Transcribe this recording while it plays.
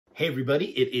Hey everybody,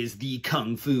 it is the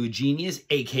Kung Fu Genius,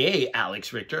 aka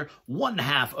Alex Richter, one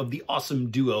half of the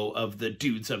awesome duo of the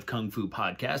Dudes of Kung Fu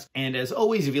podcast. And as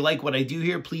always, if you like what I do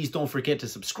here, please don't forget to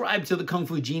subscribe to the Kung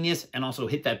Fu Genius and also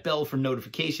hit that bell for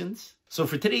notifications. So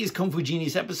for today's Kung Fu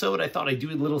Genius episode, I thought I'd do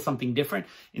a little something different.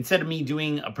 Instead of me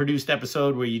doing a produced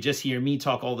episode where you just hear me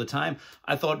talk all the time,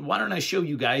 I thought, why don't I show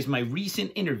you guys my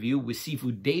recent interview with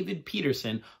Sifu David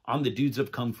Peterson on the Dudes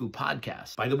of Kung Fu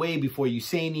podcast. By the way, before you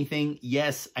say anything,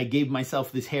 yes, I gave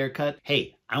myself this haircut.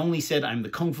 Hey, I only said I'm the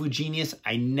Kung Fu Genius.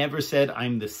 I never said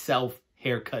I'm the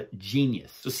haircut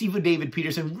genius. So Sifu David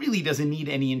Peterson really doesn't need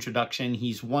any introduction.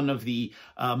 He's one of the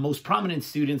most prominent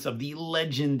students of the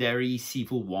legendary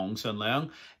Sifu Wong Shun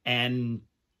Leung, and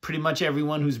pretty much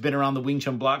everyone who's been around the Wing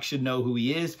Chun block should know who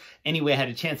he is. Anyway, I had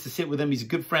a chance to sit with him. He's a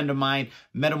good friend of mine.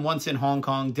 Met him once in Hong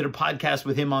Kong. Did a podcast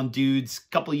with him on Dudes a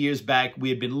couple of years back. We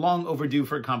had been long overdue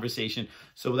for a conversation.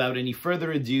 So without any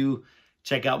further ado,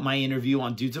 check out my interview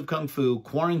on Dudes of Kung Fu,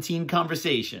 Quarantine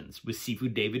Conversations with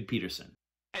Sifu David Peterson.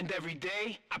 And every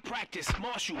day, I practice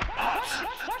martial arts.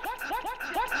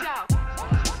 Watch out!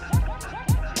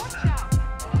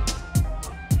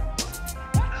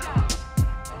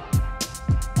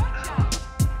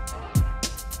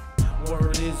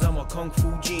 Word is, I'm a Kung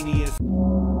Fu genius.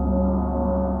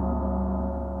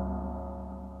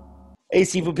 Hey,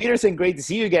 Sifu Peterson, great to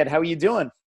see you again. How are you doing?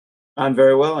 I'm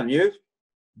very well, and you?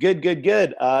 Good.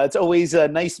 It's always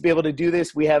nice to be able to do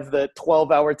this. We have the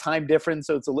 12-hour time difference,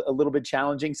 so it's a little bit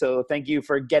challenging. So thank you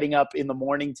for getting up in the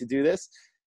morning to do this.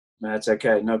 That's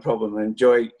okay. No problem. I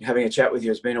enjoy having a chat with you.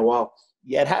 It's been a while.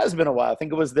 Yeah, it has been a while. I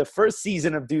think it was the first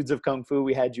season of Dudes of Kung Fu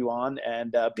we had you on,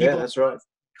 and people that's right.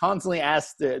 constantly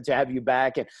asked to have you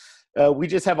back. And we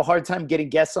just have a hard time getting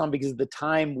guests on because of the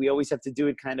time. We always have to do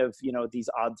it kind of, these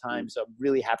odd times. So I'm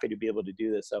really happy to be able to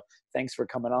do this. So thanks for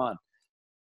coming on.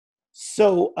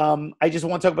 So I just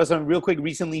want to talk about something real quick.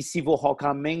 Recently, Sifu Ho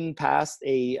Kam Ming passed,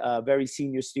 a very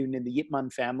senior student in the Yip Man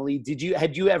family.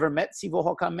 Had you ever met Sifu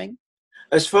Ho Kam Ming?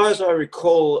 As far as I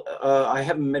recall, I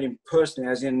haven't met him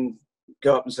personally, as in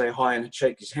go up and say hi and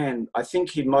shake his hand. I think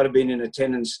he might have been in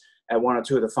attendance at one or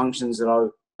two of the functions that I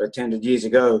attended years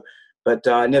ago, but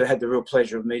I never had the real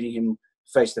pleasure of meeting him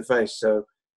face to face. So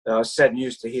sad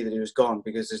news to hear that he was gone,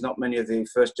 because there's not many of the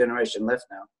first generation left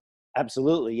now.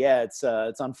 Absolutely. Yeah. It's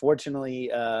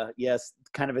unfortunately, yes,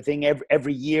 kind of a thing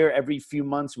every year, every few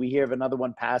months we hear of another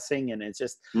one passing, and it's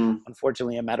just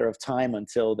unfortunately a matter of time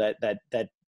until that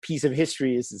piece of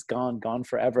history is gone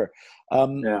forever.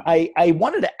 I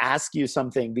wanted to ask you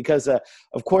something because,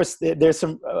 of course, there's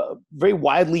some very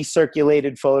widely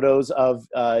circulated photos of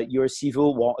your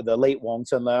Sifu, the late Wong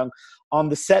Shun Leung, on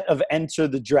the set of Enter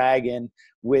the Dragon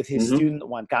with his student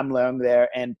Ho Kam Ming there,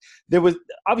 and there was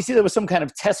some kind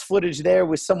of test footage there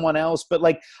with someone else, but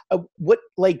what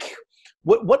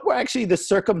were actually the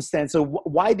circumstances?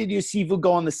 Why did your Sifu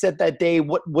go on the set that day?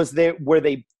 What was there? Were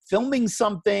they filming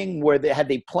something? Had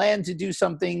they planned to do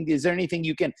something? Is there anything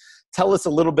you can tell us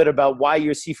a little bit about why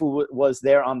your Sifu was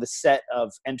there on the set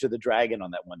of Enter the Dragon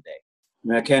on that one day?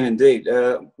 I can indeed.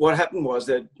 What happened was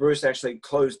that Bruce actually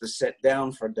closed the set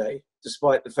down for a day,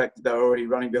 despite the fact that they were already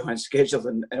running behind schedule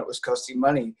and it was costing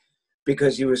money,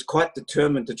 because he was quite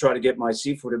determined to try to get my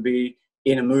Sifu to be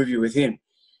in a movie with him.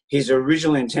 His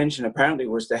original intention apparently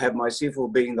was to have my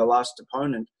Sifu being the last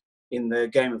opponent in the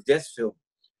Game of Death film,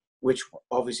 which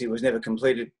obviously was never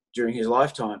completed during his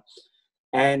lifetime.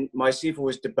 And my Sifu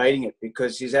was debating it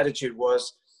because his attitude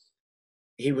was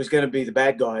he was going to be the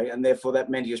bad guy, and therefore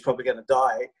that meant he was probably going to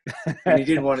die. And he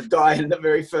didn't want to die in the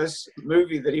very first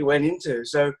movie that he went into.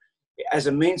 So as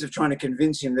a means of trying to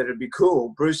convince him that it'd be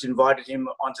cool, Bruce invited him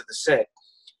onto the set,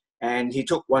 and he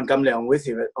took Ho Kam Ming with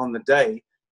him on the day.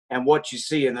 And what you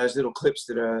see in those little clips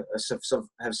that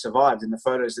have survived, in the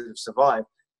photos that have survived,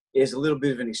 is a little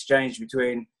bit of an exchange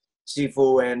between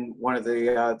Sifu and one of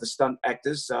the stunt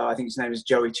actors. I think his name is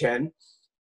Joey Chan.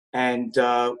 And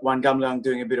Ho Kam Ming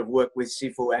doing a bit of work with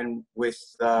Sifu and with,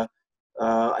 I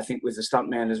think, with the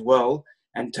stuntman as well,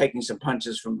 and taking some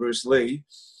punches from Bruce Lee.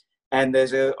 And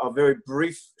there's a very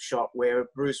brief shot where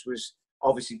Bruce was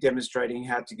obviously demonstrating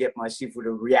how to get my Sifu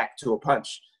to react to a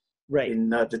punch. Right. In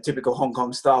the typical Hong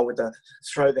Kong style, with the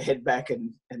throw the head back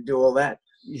and do all that.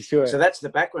 Sure. So that's the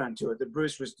background to it, that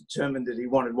Bruce was determined that he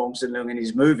wanted Wong Shun Leung in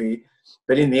his movie,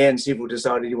 but in the end, Sifu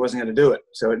decided he wasn't going to do it.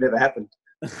 So it never happened.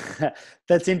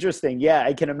 That's interesting. Yeah,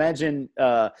 I can imagine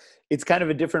it's kind of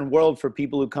a different world for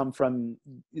people who come from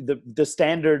the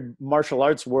standard martial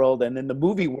arts world and then the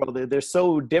movie world. They're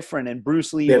so different. And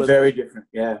Bruce Lee They're was very different.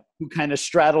 Yeah. who kind of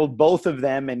straddled both of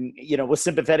them and, you know, was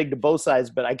sympathetic to both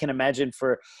sides. But I can imagine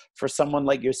for someone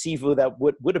like your Sifu, that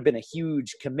would have been a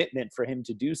huge commitment for him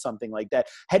to do something like that.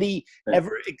 Had he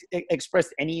ever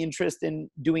expressed any interest in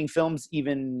doing films,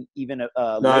 even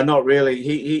no, not really.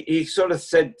 He sort of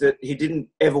said that he didn't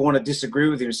ever want to disagree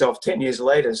with himself 10 years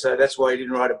later. So that's why he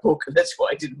didn't write a book, and that's why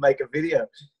he didn't make a video.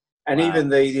 And even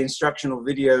the instructional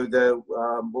video,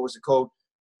 what was it called?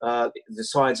 The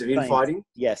Science of Infighting.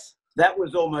 Yes. That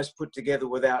was almost put together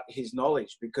without his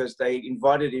knowledge, because they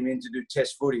invited him in to do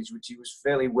test footage, which he was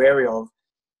fairly wary of.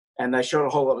 And they shot a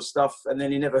whole lot of stuff, and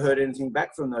then he never heard anything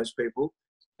back from those people.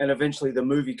 And eventually the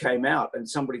movie came out, and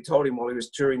somebody told him while he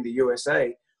was touring the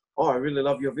USA, "Oh, I really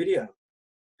love your video."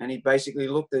 And he basically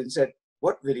looked at it and said,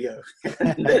 "What video?"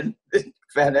 And then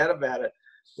found out about it.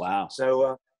 Wow.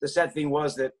 So the sad thing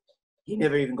was that he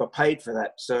never even got paid for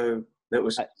that. So that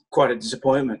was quite a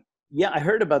disappointment. Yeah, I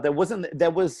heard about that.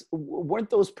 Weren't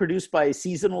those produced by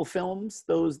Seasonal Films?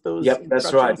 Those. Yep,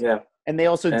 that's right. Yeah. And they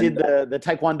also did the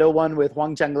Taekwondo one with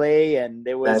Wang Changlei, and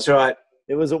there was. That's right.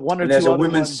 There was one or two. There's a other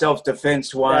women's ones.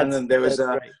 self-defense one, and there was a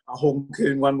right. Hong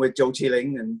Kong one with Zhou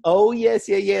Qiling. And oh yes,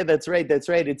 yeah, that's right.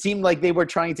 It seemed like they were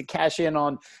trying to cash in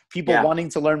on people wanting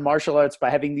to learn martial arts by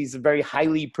having these very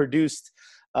highly produced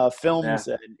films.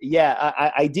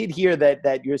 I did hear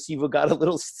that your Sifu got a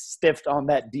little stiffed on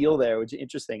that deal there, which is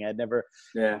interesting. I'd never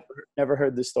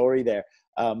heard the story there.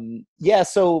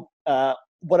 So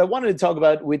what I wanted to talk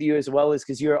about with you as well is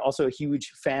because you're also a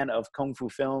huge fan of Kung Fu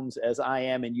films, as I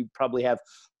am, and you probably have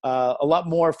a lot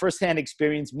more firsthand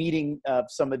experience meeting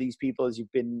some of these people, as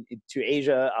you've been to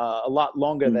Asia a lot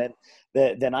longer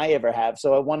than I ever have.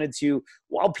 So I wanted to,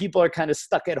 while people are kind of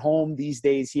stuck at home these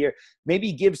days here,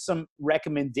 maybe give some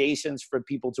recommendations for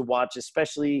people to watch,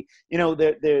 especially, you know,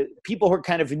 the people who are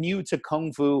kind of new to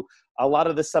Kung Fu. A lot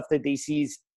of the stuff that they see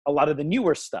is a lot of the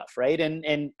newer stuff, right? And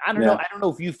I don't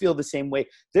know if you feel the same way.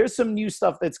 There's some new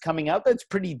stuff that's coming out that's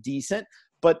pretty decent,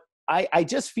 but I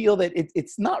just feel that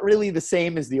it's not really the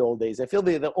same as the old days. I feel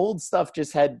the old stuff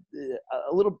just had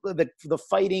a little, the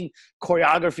fighting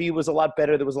choreography was a lot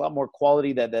better. There was a lot more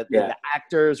quality that the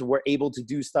actors were able to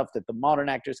do stuff that the modern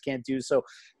actors can't do. So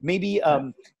maybe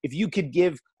if you could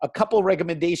give a couple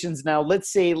recommendations now,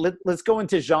 let's go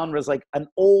into genres like an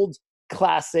old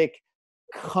classic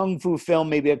Kung Fu film,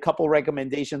 maybe a couple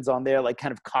recommendations on there, like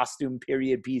kind of costume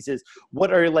period pieces.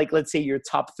 What are, like, let's say your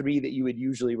top 3 that you would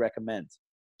usually recommend?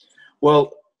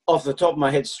 Well, off the top of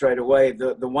my head straight away,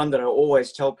 the one that I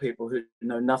always tell people who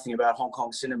know nothing about Hong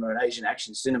Kong cinema and Asian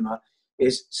action cinema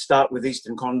is start with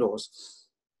Eastern Condors,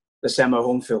 the Sammo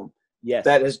Hung film. Yes.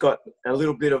 That has got a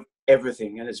little bit of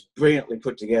everything, and it's brilliantly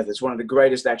put together. It's one of the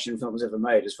greatest action films ever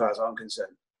made, as far as I'm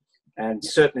concerned. And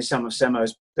certainly some of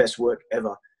Sammo's best work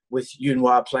ever, with Yuen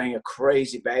Wah playing a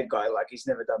crazy bad guy like he's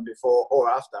never done before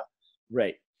or after.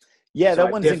 Right. Yeah, So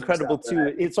that one's incredible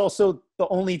too. It's also the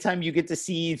only time you get to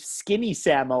see skinny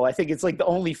Sammo. I think it's like the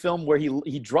only film where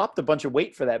he dropped a bunch of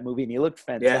weight for that movie, and he looked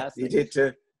fantastic. Yeah, he did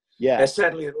too. Yeah. And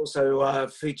sadly, it also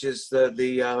features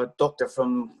the doctor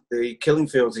from the killing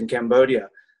fields in Cambodia,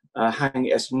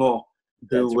 Hang S. Mo,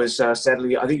 who was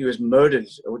sadly, I think he was murdered.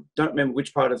 I don't remember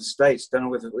which part of the States. Don't know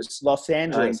whether it was Los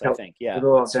Angeles, I think. Yeah.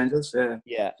 Los Angeles.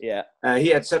 Yeah. He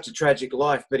had such a tragic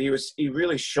life, but he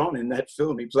really shone in that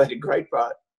film. He played a great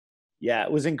part. Yeah,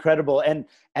 it was incredible. And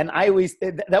I always,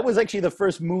 that was actually the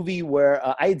first movie where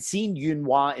I had seen Yuen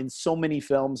Wah in so many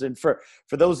films. And for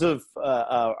those of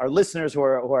our listeners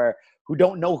who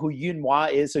don't know who Yuen Wah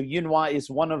is, so Yuen Wah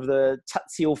is one of the Tat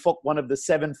Siu Fuk, one of the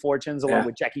 7 fortunes, along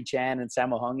with Jackie Chan and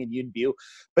Sammo Hung and Yuen Biu.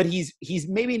 But he's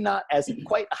maybe not as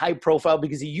quite high profile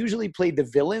because he usually played the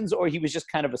villains, or he was just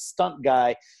kind of a stunt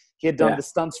guy. He had done the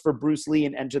stunts for Bruce Lee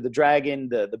in Enter the Dragon,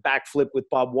 the backflip with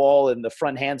Bob Wall, and the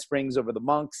front handsprings over the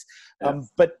monks.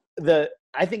 But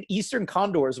I think Eastern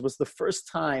Condors was the first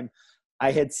time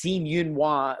I had seen Yuen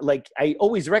Wah. Like, I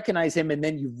always recognize him, and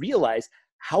then you realize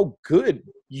how good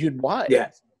Yuen Wah is. Yeah,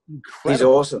 incredible. He's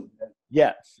awesome.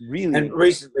 Yeah, really. And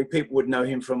recently, people would know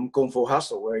him from Kung Fu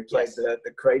Hustle, where he played the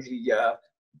crazy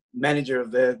manager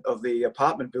of the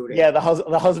apartment building. Yeah, the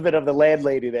husband of the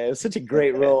landlady there. It was such a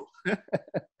great role.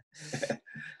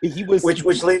 He was,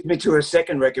 which leads me to a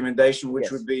second recommendation,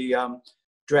 which would be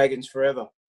Dragons Forever,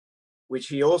 which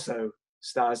he also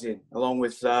stars in, along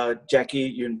with Jackie,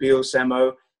 Yuen Biu,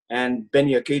 Sammo, and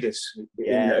Benny Akitis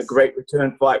in a great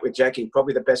return fight with Jackie.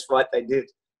 Probably the best fight they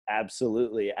did.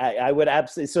 Absolutely. I would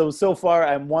absolutely. So far,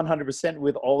 I'm 100%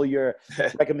 with all your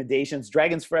recommendations.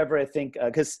 Dragons Forever, I think,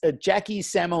 because Jackie,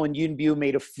 Sammo, and Yoon Bu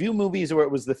made a few movies where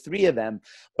it was the three of them.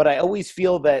 But I always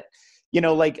feel that,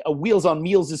 like Wheels on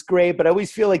Meals is great, but I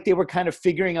always feel like they were kind of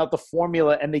figuring out the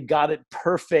formula and they got it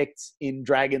perfect in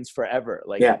Dragons Forever.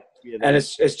 Like, yeah. And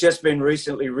it's just been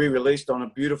recently re-released on a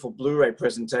beautiful Blu-ray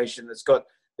presentation that's got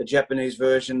the Japanese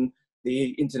version,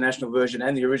 the international version,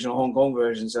 and the original Hong Kong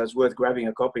version, so it's worth grabbing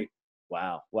a copy.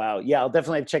 Wow. Yeah, I'll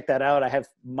definitely check that out. I have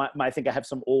I think I have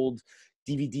some old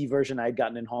DVD version I had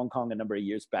gotten in Hong Kong a number of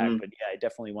years back, but yeah, I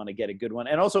definitely want to get a good one.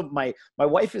 And also my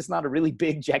wife is not a really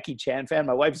big Jackie Chan fan.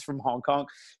 My wife's from Hong Kong.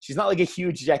 She's not like a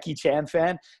huge Jackie Chan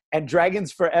fan, and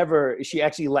Dragons Forever, she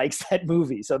actually likes that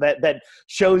movie. So that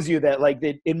shows you that like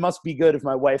it must be good if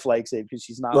my wife likes it, because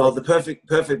she's not. Well, the perfect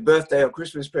birthday or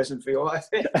Christmas present for your wife.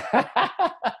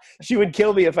 She would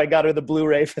kill me if I got her the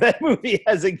Blu-ray for that movie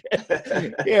as a gift.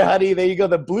 Here, honey, there you go,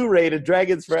 the Blu-ray to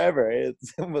Dragons Forever. It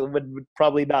would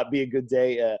probably not be a good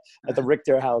day at the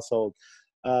Richter household.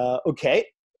 Okay,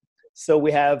 so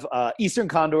we have Eastern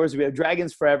Condors, we have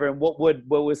Dragons Forever, and what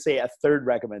would say a third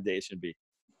recommendation be?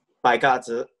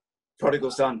 Baikatsu,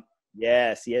 Prodigal Son.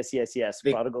 Yes. The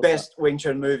Prodigal best Son. Wing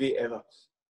Chun movie ever.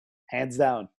 Hands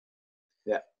down.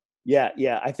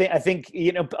 Yeah. I think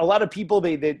a lot of people,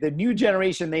 the new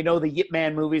generation, they know the Yip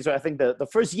Man movies. Or I think the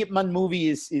first Yip Man movie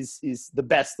is the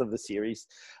best of the series.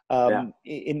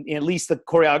 In at least the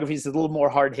choreography is a little more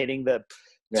hard hitting. The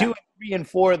 2 and 3 and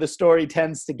 4, the story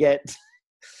tends to get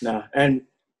no, and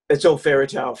it's all fairy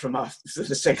tale from after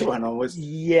the second one onwards.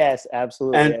 Yes,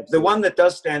 absolutely. And the one that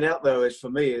does stand out though is for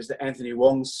me is the Anthony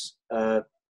Wong's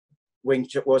Wing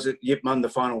Chun, was it Yip Man: The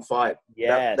Final Fight?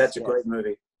 Yes, that's a great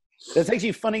movie. That's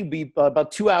actually funny.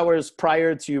 About 2 hours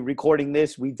prior to recording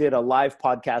this, we did a live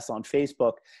podcast on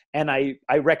Facebook, and I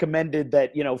recommended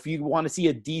that, if you want to see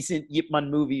a decent Yip Man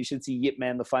movie, you should see Yip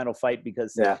Man: The Final Fight,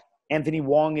 because Anthony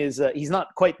Wong is he's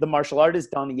not quite the martial artist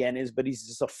Donnie Yen is, but he's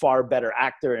just a far better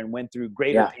actor and went through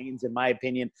greater pains, in my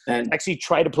opinion, and actually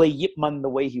try to play Yip Man the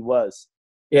way he was.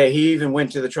 Yeah, he even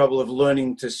went to the trouble of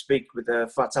learning to speak with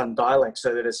the Fatan dialect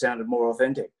so that it sounded more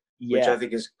authentic, which I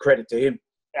think is credit to him.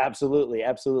 Absolutely.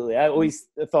 I always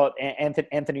thought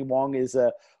Anthony Wong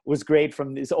was great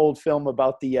from this old film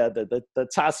about the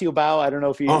Chasiu Bao. I don't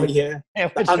know if you. Oh yeah,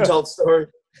 the Untold Story.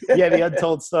 Yeah, the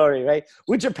Untold Story, right?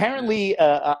 Which apparently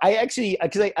I actually,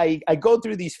 because I go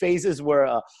through these phases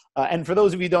where and for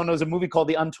those of you who don't know, there's a movie called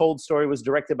The Untold Story, was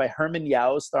directed by Herman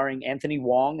Yao, starring Anthony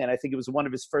Wong, and I think it was one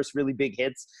of his first really big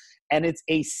hits, and it's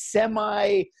a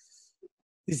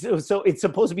So it's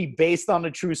supposed to be based on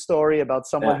a true story about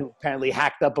someone who apparently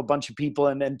hacked up a bunch of people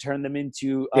and then turned them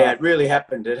into it really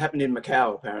happened. It happened in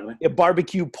Macau, apparently.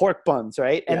 Barbecue pork buns,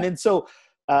 right? And then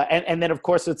and then of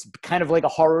course it's kind of like a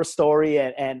horror story.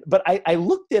 But I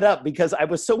looked it up because I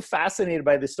was so fascinated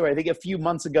by this story. I think a few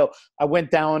months ago I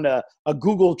went down a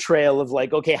Google trail of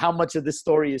like, okay, how much of this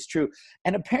story is true?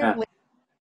 And apparently.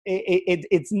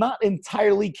 It's not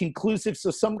entirely conclusive.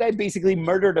 So some guy basically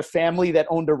murdered a family that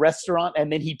owned a restaurant,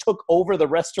 and then he took over the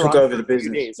restaurant. Took over the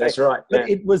business. Days, That's right. But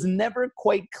it was never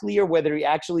quite clear whether he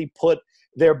actually put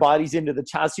their bodies into the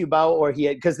Chasiu Bao or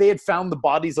because they had found the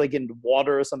bodies like in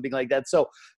water or something like that.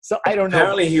 So I don't know.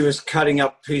 Apparently he was cutting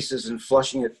up pieces and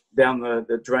flushing it down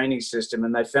the drainage system,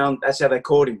 and that's how they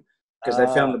caught him, because they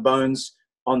found the bones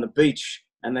on the beach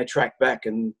and they tracked back,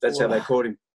 and that's how they caught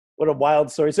him. What a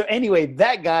wild story. So anyway,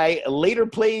 that guy later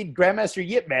played Grandmaster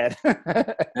Yip Man.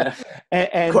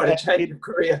 and quite a change of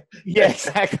career. Yeah,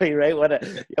 exactly. Right. What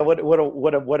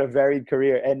a varied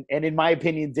career. And in my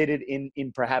opinion, did it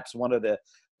in perhaps one of the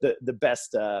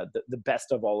best the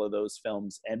best of all of those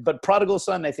films. But Prodigal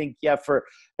Son, I think, for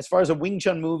as far as a Wing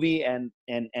Chun movie and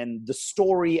the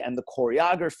story and the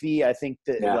choreography, I think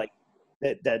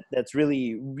that that's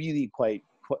really, really quite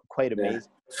amazing. Yeah.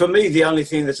 For me, the only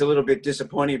thing that's a little bit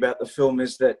disappointing about the film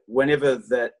is that whenever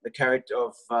the character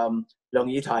of Leung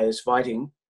Yitai is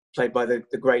fighting, played by the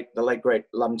late great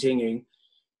Lam Tingying,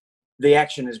 the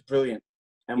action is brilliant.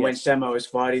 And when Sammo is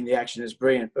fighting, the action is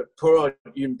brilliant. But poor old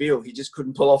Yoon Bu, he just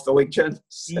couldn't pull off the Wing Chun.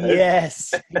 So.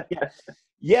 Yes.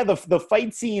 Yeah, the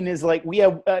fight scene is like, we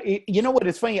have, you know what,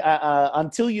 it's funny,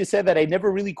 until you said that, I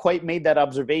never really quite made that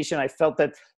observation. I felt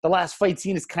that the last fight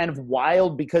scene is kind of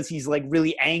wild because he's like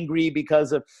really angry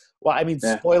because of,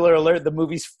 spoiler alert, the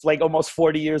movie's like almost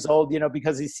 40 years old,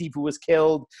 because his Sifu was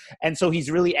killed. And so he's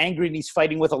really angry and he's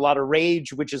fighting with a lot of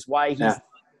rage, which is why he's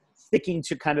sticking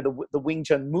to kind of the Wing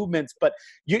Chun movements. But,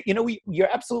 you're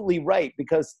absolutely right,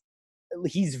 because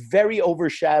he's very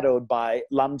overshadowed by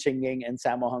Lam Chengying and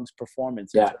Sammo Hung's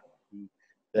performance.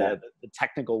 The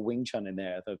technical Wing Chun in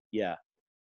there.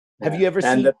 Have you ever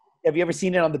seen? Have you ever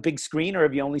seen it on the big screen, or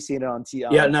have you only seen it on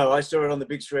TV? Yeah, no, I saw it on the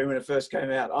big screen when it first came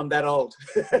out. I'm that old.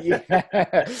 Yeah.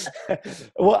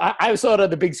 Well, I saw it on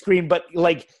the big screen, but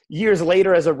like years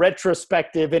later as a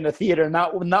retrospective in a theater,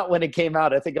 not when it came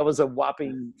out. I think I was a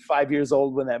whopping 5 years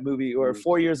old when that movie, or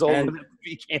 4 years old when that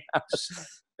movie came out.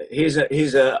 Here's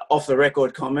a off the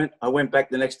record comment. I went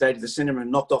back the next day to the cinema and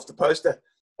knocked off the poster.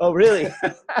 Oh, really?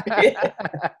 Yeah.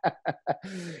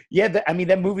 Yeah, I mean,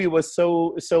 that movie was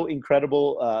so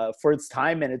incredible for its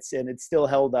time, and it's still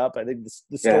held up. I think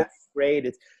the story is great.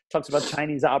 It talks about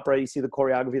Chinese opera. You see the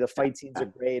choreography, the fight scenes are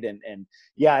great, and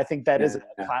yeah, I think that is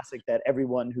a classic that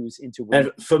everyone who's into.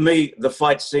 And for me, the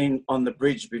fight scene on the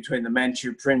bridge between the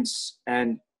Manchu prince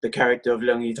and the character of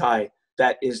Leung Yitai,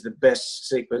 that is the best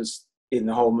sequence in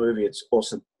the whole movie. It's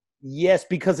awesome. Yes,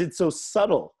 because it's so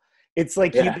subtle. It's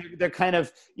like they're kind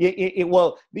of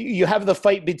well, you have the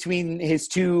fight between his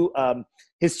two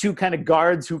kind of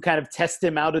guards who kind of test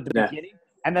him out at the beginning,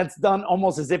 and that's done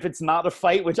almost as if it's not a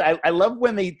fight, which I love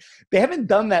when they haven't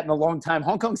done that in a long time.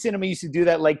 Hong Kong cinema used to do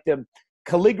that, like the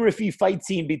calligraphy fight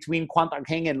scene between Kwan Tak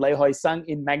Heng and Lei Hoi Sung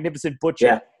in Magnificent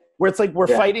Butcher, where it's like we're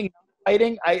fighting. I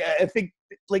think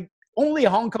like only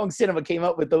Hong Kong cinema came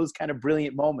up with those kind of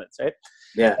brilliant moments, right?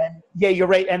 Yeah. And yeah, you're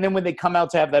right. And then when they come out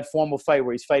to have that formal fight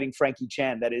where he's fighting Frankie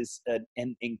Chan, that is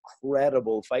an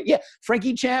incredible fight. Yeah,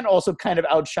 Frankie Chan also kind of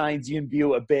outshines Yuen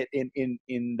Biao a bit in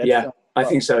that film. I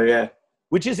think so, yeah.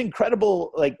 Which is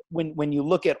incredible, like when you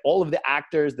look at all of the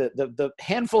actors, the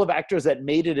handful of actors that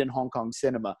made it in Hong Kong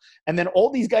cinema, and then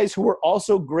all these guys who were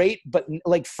also great, but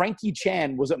like Frankie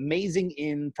Chan was amazing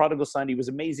in Prodigal Son, he was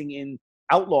amazing in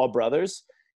Outlaw Brothers.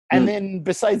 And then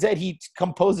besides that, he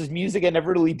composes music and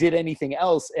never really did anything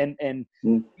else. And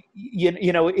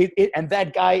you know, and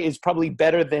that guy is probably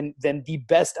better than the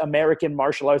best American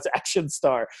martial arts action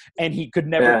star. And he could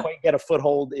never quite get a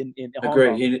foothold in Hong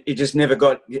Kong. He just never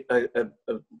got a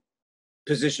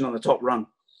position on the top rung.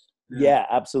 Yeah,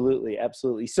 absolutely.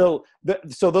 So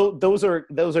those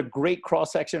are great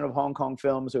cross section of Hong Kong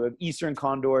films. We have Eastern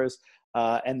Condors,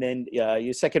 and then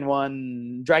your second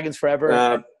one, Dragons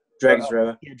Forever. Dragons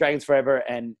Forever. Yeah, Dragons Forever,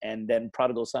 and then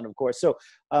Prodigal Son, of course. So,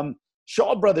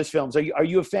 Shaw Brothers films. Are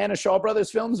you a fan of Shaw Brothers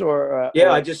films, or?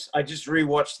 I just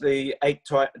rewatched the 8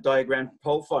 diagram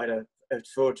pole fighter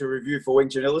to review for Wing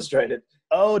Chun Illustrated.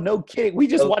 Oh, no kidding! We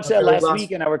just watched that last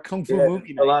week in our Kung Fu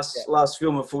movie night. The last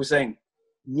film of Fu Seng.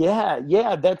 Yeah,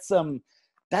 that's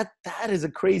that is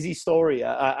a crazy story.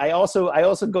 I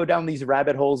also go down these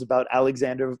rabbit holes about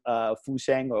Alexander Fu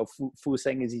Sheng, or Fu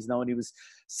Seng as he's known. He was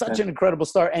such an incredible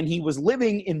star, and he was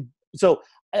living in. So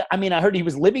I mean, I heard he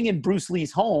was living in Bruce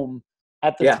Lee's home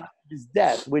at the time of his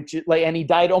death, which and he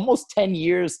died almost 10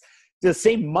 years. The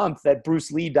same month that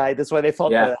Bruce Lee died. That's why they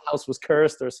thought the house was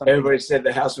cursed or something. Everybody said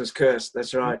the house was cursed.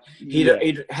 That's right.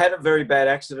 He'd had a very bad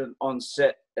accident on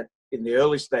set in the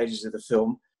early stages of the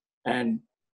film, and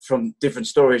from different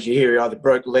stories you hear, he either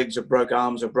broke legs or broke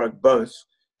arms or broke both.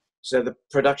 So the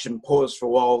production paused for a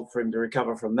while for him to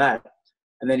recover from that.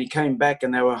 And then he came back,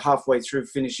 and they were halfway through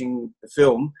finishing the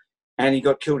film, and he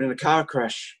got killed in a car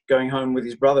crash going home with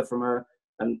his brother from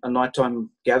a nighttime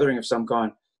gathering of some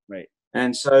kind. Right.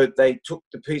 And so they took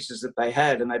the pieces that they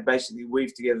had, and they basically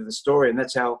weaved together the story. And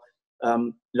that's how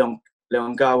Leung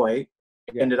Gaowei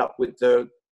ended up with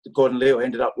Gordon Liu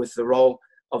ended up with the role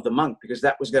of the monk, because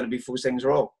that was going to be Fu Seng's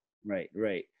role. Right.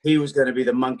 He was going to be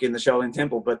the monk in the Shaolin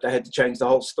Temple, but they had to change the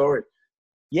whole story.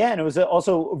 Yeah, and it was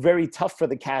also very tough for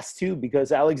the cast too,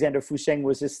 because Alexander Fu Seng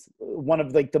was just one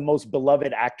of like the most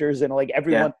beloved actors, and like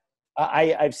everyone. Yeah.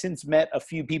 I've since met a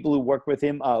few people who worked with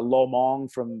him, Lo Mong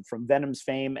from Venom's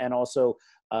fame, and also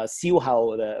Siu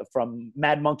Hao from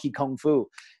Mad Monkey Kung Fu.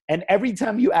 And every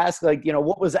time you ask, like, you know,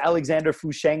 what was Alexander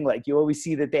Fu Seng like, you always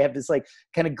see that they have this like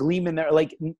kind of gleam in there.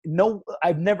 Like, no,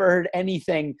 I've never heard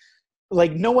anything.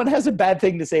 Like, no one has a bad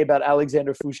thing to say about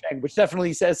Alexander Fu Seng, which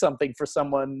definitely says something for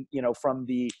someone, you know, from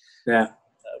the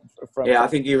I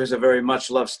think he was a very much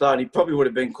loved star. And he probably would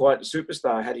have been quite a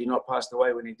superstar had he not passed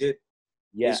away when he did.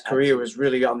 Yeah, his career was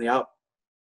really on the up.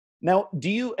 Now,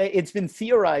 it's been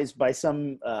theorized by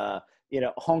some,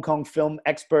 Hong Kong film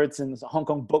experts and Hong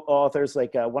Kong book authors,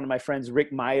 like one of my friends,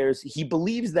 Rick Myers. He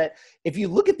believes that if you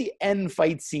look at the end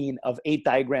fight scene of 8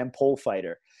 Diagram Pole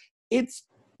Fighter, it's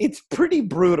pretty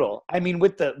brutal. I mean,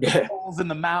 with the holes in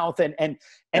the mouth, and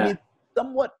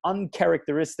somewhat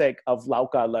uncharacteristic of Lau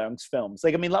Ka Leung's films.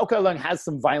 Like, I mean, Lau Ka Leung has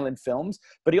some violent films,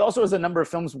 but he also has a number of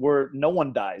films where no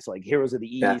one dies, like Heroes of the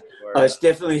East. Yeah. Or, It's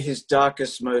definitely his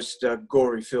darkest, most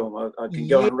gory film. I can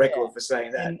go on record for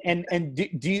saying that. And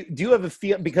do you have a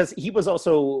feel, because he was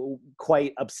also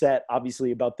quite upset,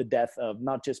 obviously, about the death of,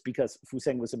 not just because Fu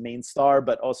Seng was a main star,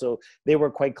 but also they were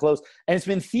quite close. And it's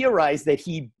been theorized that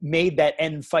he made that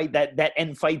end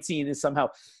fight scene is somehow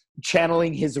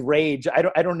channeling his rage. I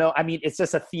don't know. I mean, it's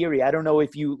just a theory. I don't know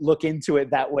if you look into it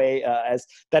that way, as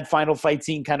that final fight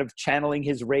scene kind of channeling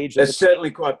his rage. That's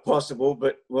certainly quite possible,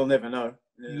 but we'll never know.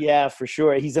 Yeah, for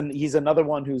sure. He's another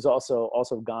one who's also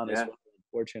gone as well,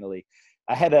 unfortunately.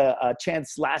 I had a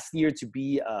chance last year to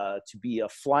be a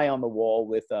fly on the wall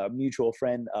with a mutual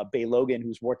friend, Bei Logan,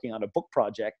 who's working on a book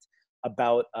project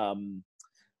about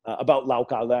Lau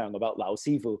Ka Leung, about Lao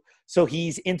Sifu. So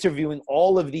he's interviewing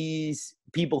all of these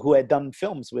people who had done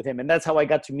films with him, and that's how I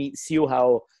got to meet Siu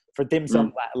Hao for dim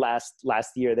sum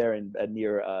last year there in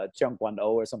near Jiangguan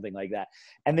or something like that,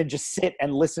 and then just sit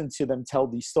and listen to them tell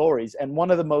these stories. And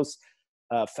one of the most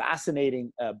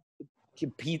fascinating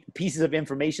pieces of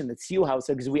information that Siu Hao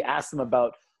said, because we asked him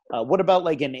about what about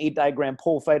like an 8-diagram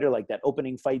pole fighter, like that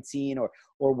opening fight scene, or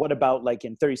what about like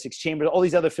in 36 Chambers, all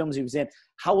these other films he was in,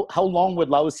 how long would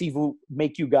Lao Sifu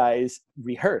make you guys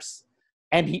rehearse?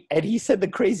 And he said the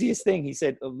craziest thing. He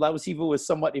said Lao Sifu was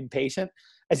somewhat impatient,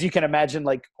 as you can imagine,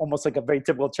 like almost like a very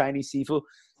typical Chinese Sifu.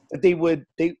 He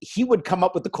would come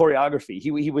up with the choreography.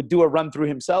 He would do a run through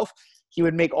himself. He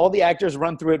would make all the actors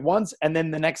run through it once, and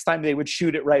then the next time they would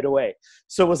shoot it right away.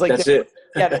 So it was like, there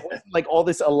wasn't like all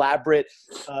this elaborate,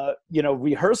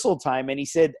 rehearsal time. And he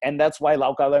said, and that's why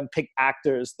Lau Ka Leung picked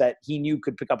actors that he knew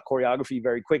could pick up choreography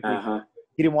very quickly.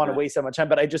 He didn't want to waste that much time.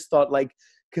 But I just thought, like,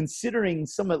 considering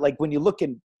some of, like, when you look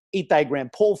in 8-diagram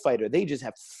pole fighter, they just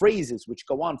have phrases which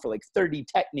go on for like 30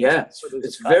 techniques. Yeah,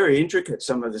 it's very intricate,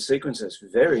 some of the sequences,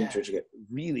 very intricate.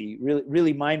 Really, really,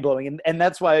 really mind-blowing. And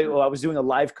that's why I was doing a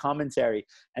live commentary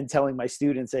and telling my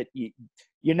students that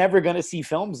you're never going to see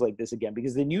films like this again,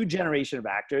 because the new generation of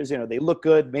actors, they look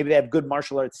good, maybe they have good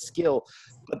martial arts skill,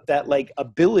 but that like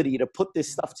ability to put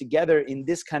this stuff together in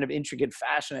this kind of intricate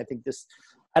fashion,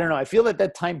 I don't know, I feel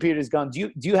that time period is gone. Do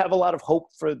you have a lot of hope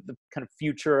for the kind of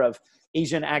future of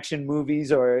Asian action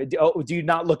movies, or do you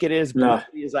not look at it as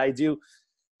brutally as I do?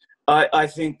 I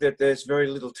think that there's very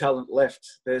little talent left.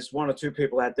 There's one or two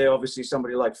people out there, obviously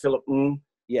somebody like Philip Ng,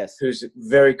 yes, who's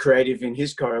very creative in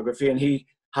his choreography, and he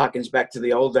harkens back to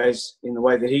the old days in the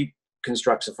way that he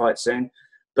constructs a fight scene.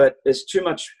 But there's too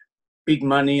much big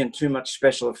money and too much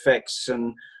special effects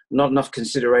and not enough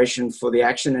consideration for the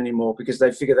action anymore, because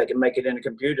they figure they can make it in a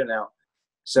computer now.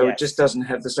 So It just doesn't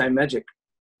have the same magic.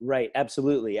 Right.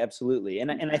 Absolutely. Absolutely.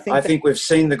 And I think we've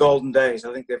seen the golden days.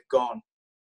 I think they've gone.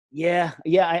 Yeah.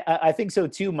 I think so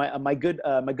too. My good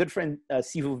friend,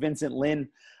 Sifu Vincent Lin,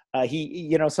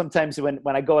 he, sometimes when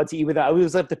I go out to eat with him, I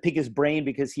always have to pick his brain,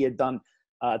 because he had done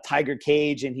Tiger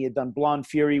Cage, and he had done Blonde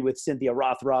Fury with Cynthia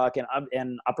Rothrock,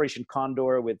 and Operation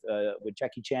Condor with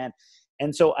Jackie Chan.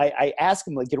 And so I asked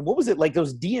him, like, what was it like?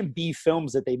 Those DMB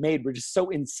films that they made were just so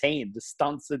insane, the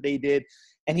stunts that they did.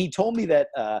 And he told me that,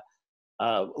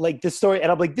 like, this story,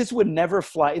 and I'm like, this would never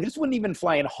fly. This wouldn't even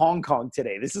fly in Hong Kong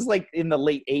today. This is like in the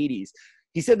late 80s.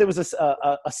 He said there was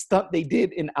a stunt they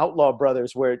did in Outlaw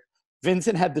Brothers where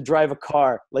Vincent had to drive a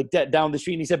car like down the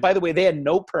street. And he said, by the way, they had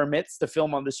no permits to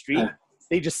film on the street.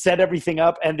 They just set everything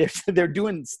up, and they're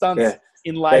doing stunts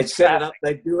in live They'd set it up,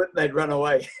 they'd do it, they'd run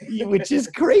away. Which is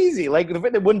crazy. Like,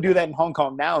 they wouldn't do that in Hong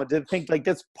Kong now. To think like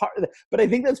that's part of but I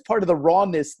think that's part of the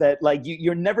rawness that, like,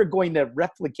 you're never going to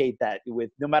replicate that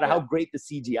with, no matter how great the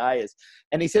CGI is.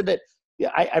 And he said that,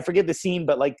 I forget the scene,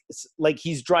 but like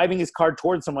he's driving his car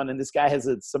towards someone, and this guy has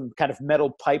some kind of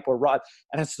metal pipe or rod,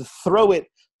 and has to throw it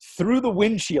through the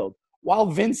windshield while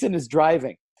Vincent is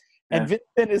driving. And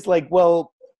Vincent is like,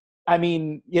 well, I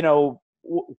mean,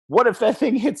 what if that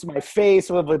thing hits my face,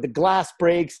 or if the glass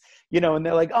breaks, and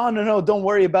they're like, oh, no, don't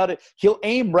worry about it. He'll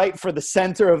aim right for the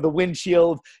center of the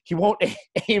windshield. He won't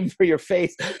aim for your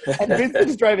face. And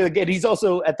Vincent's driving again. He's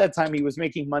also, at that time, he was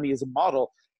making money as a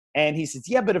model. And he says,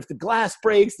 yeah, but if the glass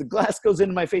breaks, the glass goes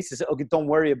into my face. He said, okay, don't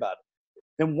worry about it.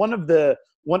 Then one of the,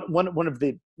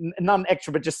 not an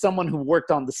extra, but just someone who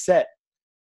worked on the set,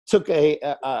 took a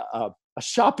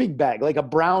shopping bag, like a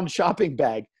brown shopping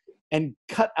bag, and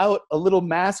cut out a little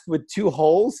mask with 2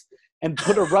 holes and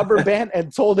put a rubber band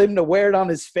and told him to wear it on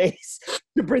his face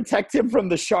to protect him from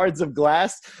the shards of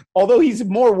glass. Although he's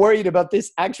more worried about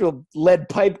this actual lead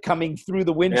pipe coming through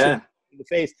the windshield in the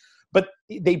face. But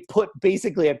they put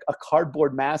basically a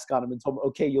cardboard mask on him and told him,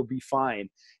 okay, you'll be fine.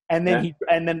 And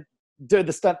then did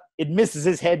the stunt, it misses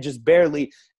his head just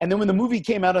barely. And then when the movie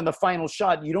came out on the final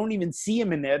shot, you don't even see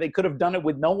him in there. They could have done it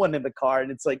with no one in the car.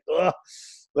 And it's like, ugh,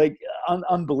 like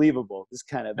unbelievable. This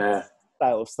kind of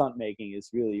style of stunt making is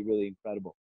really, really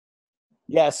incredible.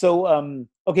 Yeah. So,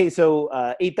 okay. So,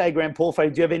 8th Diagram Pole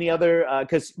Fighter. Do you have any other,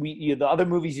 cause the other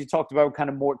movies you talked about kind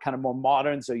of more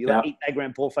modern. So you like 8th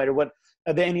Diagram Pole Fighter. What,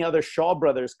 are there any other Shaw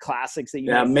Brothers classics that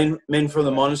you Men from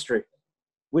the Monastery.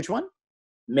 Which one?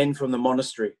 Men from the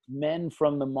Monastery. Men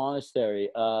from the Monastery.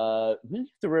 To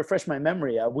refresh my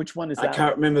memory, which one is that? I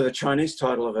can't remember the Chinese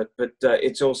title of it, but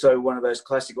it's also one of those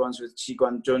classic ones with Chi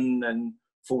Guan-jun and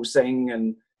Fu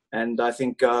Seng and I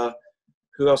think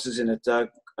who else is in it? Not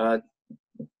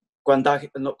Guan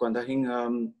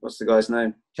Dahing. What's the guy's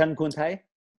name? Chan Kun Tai.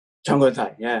 Chan Kun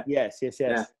Tai. Yeah. Yes.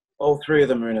 Yeah. All three of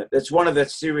them are in it. It's one of the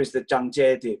series that Zhang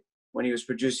Jie did when he was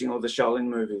producing all the Shaolin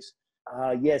movies.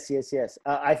 Yes.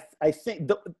 I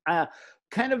think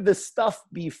kind of the stuff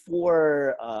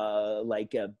before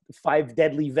like 5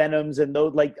 Deadly Venoms and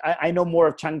those. Like I know more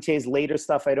of Chang Chie's later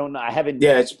stuff. I don't know. I haven't.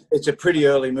 Yeah, it's a pretty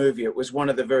early movie. It was one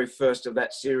of the very first of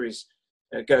that series.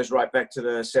 It goes right back to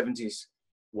the 70s.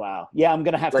 Wow. Yeah, I'm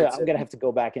gonna have to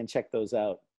go back and check those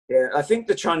out. Yeah, I think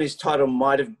the Chinese title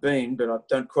might have been, but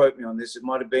don't quote me on this. It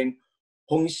might have been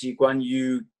Hong Xi Guan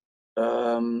Yu,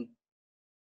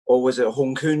 or was it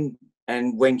Hong Kun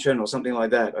and Wing Chun or something like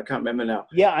that? I can't remember now.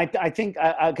 Yeah, I think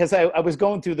because I was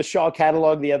going through the Shaw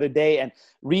catalog the other day and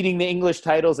reading the English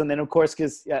titles, and then of course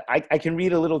because I can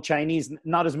read a little Chinese,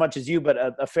 not as much as you, but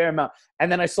a fair amount.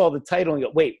 And then I saw the title and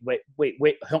go, wait,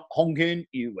 Hong Kun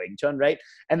Yu Wing Chun, right?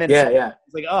 And then it's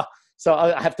like, oh, so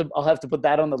I'll have to put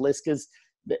that on the list because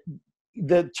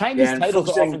the Chinese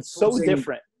titles are often so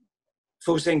different.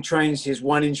 Fu Seng trains his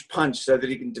 1-inch punch so that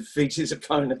he can defeat his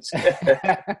opponents. That's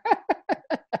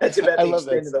about the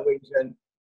extent of the Wing Chun.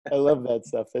 I love that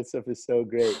stuff. That stuff is so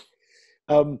great.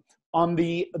 On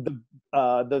the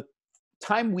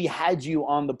time we had you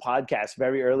on the podcast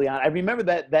very early on, I remember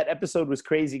that episode was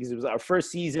crazy because it was our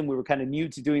first season. We were kind of new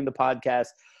to doing the podcast.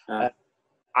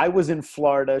 I was in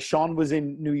Florida, Sean was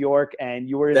in New York, and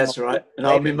you were in Malaysia. Right. And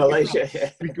I'm in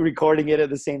Malaysia. Recording it at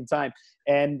the same time.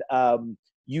 And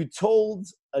you told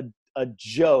a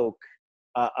joke,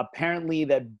 apparently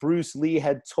that Bruce Lee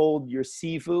had told your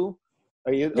Sifu,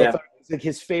 it was like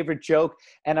his favorite joke.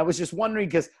 And I was just wondering,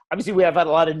 because obviously we have had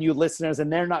a lot of new listeners and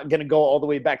they're not going to go all the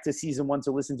way back to season 1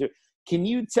 to listen to it. Can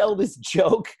you tell this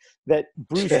joke that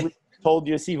Bruce Lee told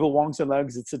your Sifu Wong Shun Leung,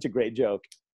 because it's such a great joke?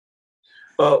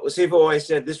 Well, Sifu always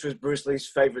said this was Bruce Lee's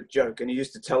favorite joke, and he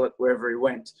used to tell it wherever he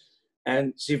went.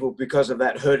 And Sifu, because of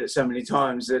that, heard it so many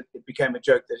times that it became a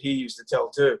joke that he used to tell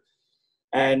too.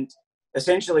 And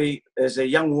essentially, there's a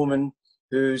young woman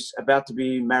who's about to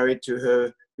be married to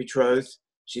her betrothed.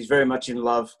 She's very much in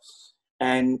love,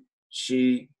 and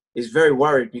she is very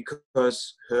worried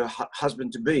because her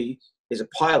husband-to-be is a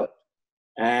pilot,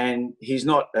 and he's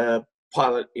not a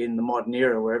pilot in the modern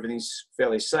era where everything's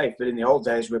fairly safe, but in the old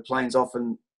days where planes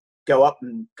often go up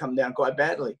and come down quite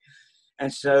badly.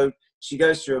 And so she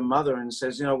goes to her mother and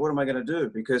says, what am I going to do?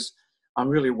 Because I'm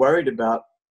really worried about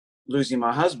losing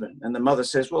my husband. And the mother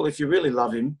says, well, if you really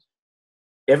love him,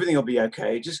 everything will be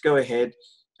okay. Just go ahead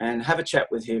and have a chat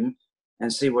with him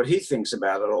and see what he thinks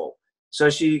about it all. So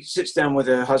she sits down with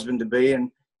her husband-to-be,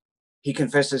 and he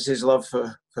confesses his love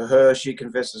for her. She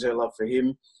confesses her love for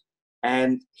him.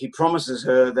 And he promises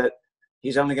her that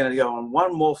he's only going to go on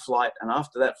one more flight, and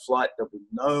after that flight, there'll be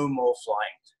no more flying.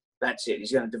 That's it.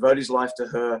 He's going to devote his life to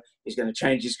her. He's going to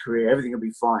change his career. Everything will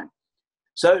be fine.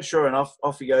 So sure enough,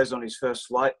 off he goes on his first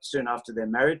flight soon after they're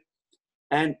married.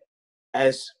 And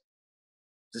as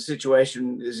the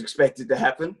situation is expected to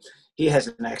happen, he has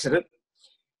an accident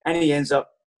and he ends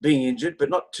up being injured, but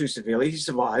not too severely. He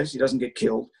survives. He doesn't get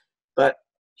killed, but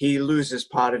he loses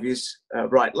part of his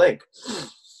right leg.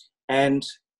 And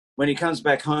when he comes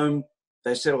back home,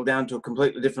 they settle down to a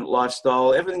completely different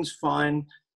lifestyle. Everything's fine.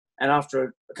 And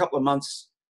after a couple of months,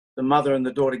 the mother and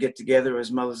the daughter get together,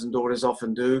 as mothers and daughters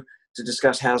often do, to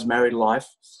discuss how's married life.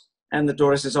 And the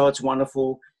daughter says, oh, it's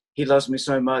wonderful. He loves me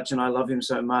so much and I love him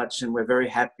so much and we're very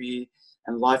happy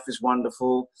and life is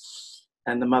wonderful.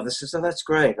 And the mother says, oh, that's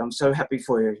great. I'm so happy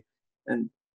for you. And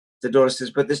the daughter says,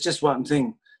 but there's just one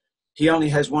thing. He only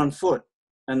has 1 foot.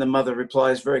 And the mother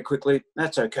replies very quickly,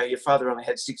 that's okay. Your father only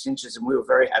had 6 inches and we were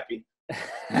very happy.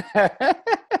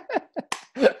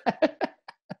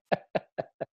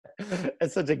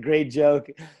 That's such a great joke.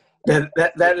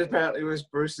 That apparently was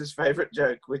Bruce's favorite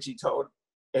joke, which he told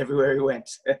everywhere he went.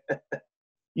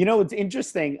 You know, it's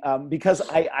interesting because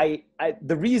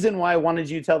the reason why I wanted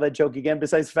you to tell that joke again,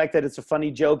 besides the fact that it's a funny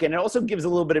joke, and it also gives a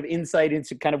little bit of insight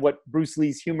into kind of what Bruce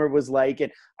Lee's humor was like. And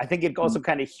I think it also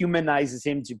kind of humanizes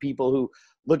him to people who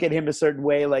look at him a certain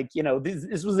way. Like, you know,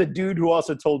 this was a dude who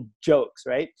also told jokes,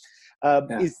 right?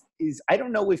 Yeah. I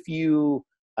don't know if you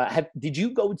did you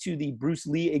go to the Bruce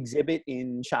Lee exhibit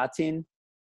in Sha Tin?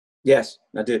 Yes,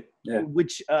 I did. Yeah.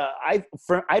 Which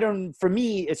for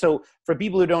me, so for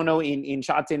people who don't know, in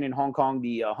Sha Tin in Hong Kong,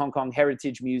 the Hong Kong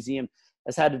Heritage Museum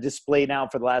has had a display now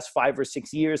for the last 5 or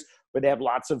 6 years where they have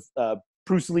lots of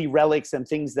Bruce Lee relics and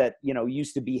things that, you know,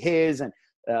 used to be his, and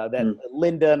that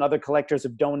Linda and other collectors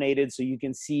have donated. So you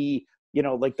can see, you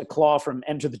know, like the claw from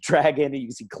Enter the Dragon, and you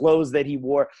can see clothes that he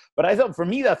wore. But I thought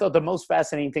the most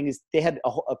fascinating thing is they had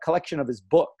a collection of his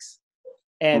books,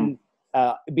 and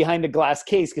behind a glass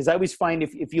case, because I always find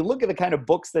if you look at the kind of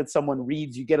books that someone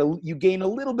reads, you gain a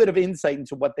little bit of insight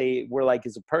into what they were like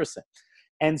as a person.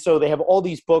 And so they have all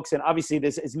these books, and obviously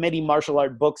there's as many martial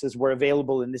art books as were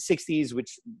available in the 60s,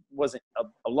 which wasn't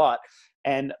a lot,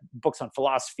 and books on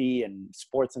philosophy and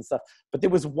sports and stuff. But there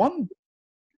was one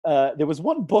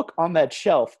book on that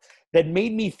shelf that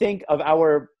made me think of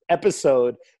our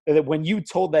episode, that when you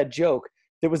told that joke,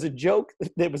 there was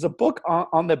a book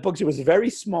on that book. It was very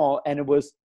small, and it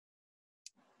was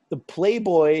the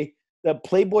Playboy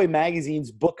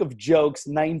magazine's Book of Jokes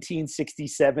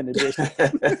 1967 edition.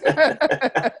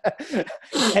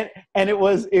 and it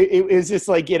was just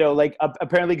like, you know, like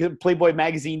apparently Playboy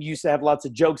magazine used to have lots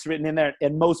of jokes written in there,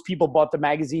 and most people bought the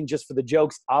magazine just for the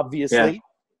jokes, obviously. Yeah.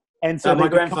 And so my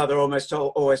grandfather always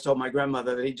told my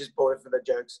grandmother that he just bought it for the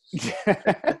jokes.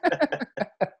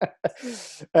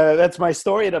 That's my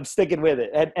story, and I'm sticking with it.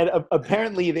 And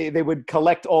apparently they would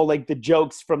collect all like the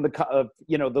jokes from the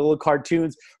you know, the little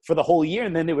cartoons for the whole year,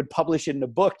 and then they would publish it in a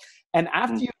book. And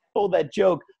after you told that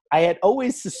joke, I had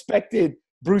always suspected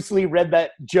Bruce Lee read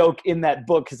that joke in that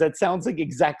book, because that sounds like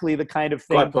exactly the kind of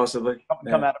thing quite possibly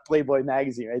come out of Playboy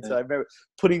magazine, right? Yeah. So I remember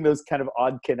putting those kind of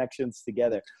odd connections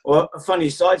together. Well, a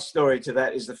funny side story to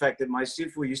that is the fact that my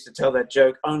Sifu used to tell that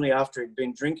joke only after he'd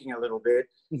been drinking a little bit,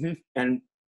 and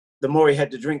the more he had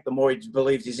to drink, the more he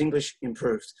believed his English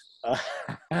improved.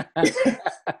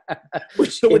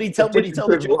 So would he tell the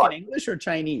joke in English or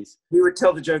Chinese? He would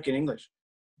tell the joke in English.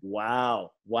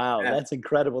 Wow. Yeah. That's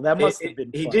incredible. That must have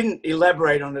been fun. He didn't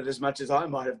elaborate on it as much as I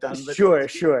might have done. But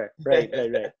Sure. Right.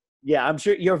 Yeah, I'm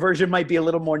sure your version might be a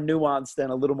little more nuanced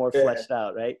and a little more fleshed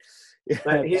out, right?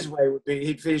 But his way would be,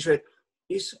 he'd finish with,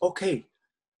 "It's okay.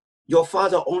 Your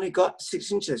father only got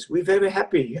 6 inches. We're very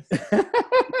happy."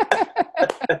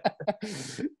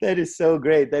 That is so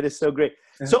great.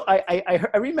 So I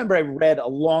remember I read a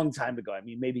long time ago, I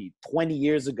mean, maybe 20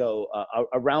 years ago,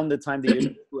 around the time that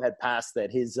Sifu had passed,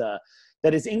 that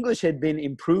his English had been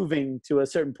improving to a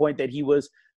certain point that he was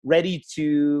ready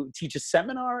to teach a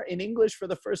seminar in English for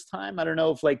the first time. I don't know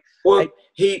if like... Well,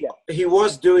 he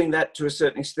was doing that to a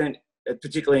certain extent,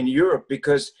 particularly in Europe,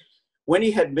 because when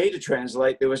he had me to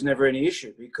translate, there was never any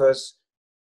issue, because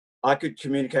I could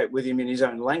communicate with him in his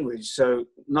own language. So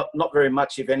not very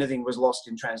much, if anything, was lost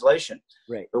in translation.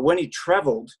 Right. But when he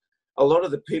traveled, a lot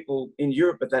of the people in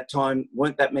Europe at that time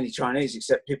weren't that many Chinese,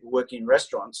 except people working in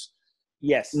restaurants.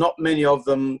 Yes. Not many of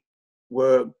them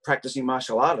were practicing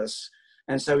martial artists.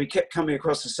 And so he kept coming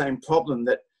across the same problem,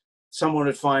 that someone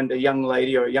would find a young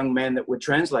lady or a young man that would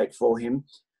translate for him,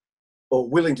 or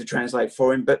willing to translate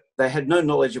for him, but they had no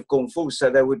knowledge of Kung Fu, so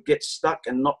they would get stuck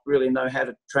and not really know how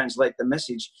to translate the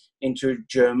message into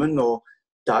German or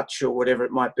Dutch or whatever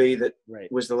it might be that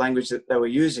was the language that they were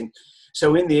using.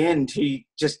 So in the end, he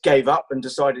just gave up and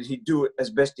decided he'd do it as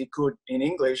best he could in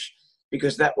English,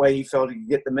 because that way he felt he could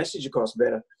get the message across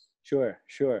better. Sure.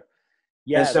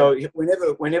 Yeah. And so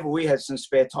whenever we had some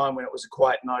spare time, when it was a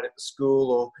quiet night at the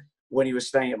school, or when he was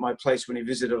staying at my place when he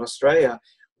visited Australia,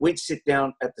 we'd sit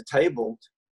down at the table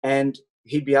and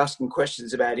he'd be asking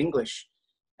questions about English.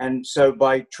 And so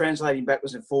by translating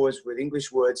backwards and forwards with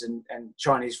English words and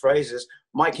Chinese phrases,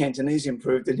 my Cantonese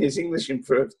improved and his English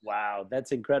improved. Wow,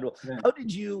 that's incredible. Yeah. How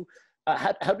did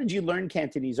you learn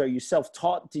Cantonese? Are you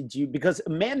self-taught? Because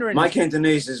Mandarin... My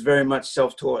Cantonese is very much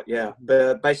self-taught, yeah.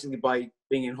 But basically by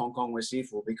being in Hong Kong with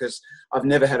Sifu, because I've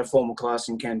never had a formal class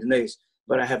in Cantonese,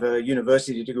 but I have a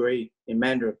university degree in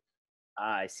Mandarin.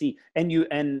 I see. And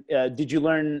did you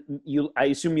learn? I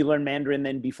assume you learned Mandarin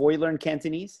then before you learned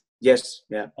Cantonese? Yes.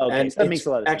 Yeah. Okay, and so that makes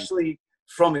a lot of sense. Actually,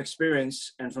 from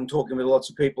experience and from talking with lots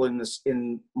of people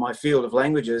in my field of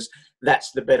languages,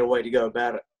 that's the better way to go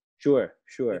about it. Sure.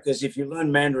 Because if you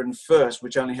learn Mandarin first,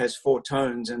 which only has 4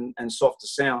 tones and softer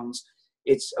sounds,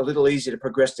 it's a little easier to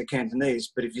progress to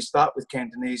Cantonese. But if you start with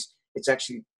Cantonese it's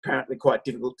actually apparently quite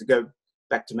difficult to go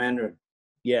back to Mandarin.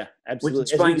 Yeah, absolutely.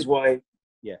 Which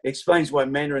explains why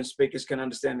Mandarin speakers can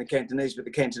understand the Cantonese, but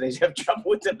the Cantonese have trouble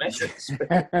with the Mandarin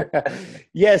speakers.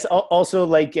 Yes. Also,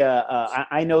 like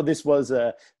I know this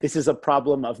is a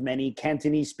problem of many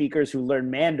Cantonese speakers who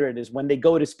learn Mandarin. Is when they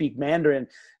go to speak Mandarin,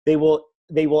 they will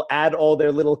add all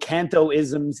their little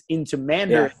Canto-isms into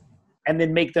Mandarin, and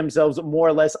then make themselves more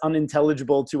or less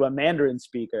unintelligible to a Mandarin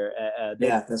speaker.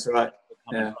 That's right.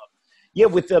 Yeah,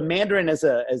 with the Mandarin as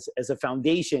a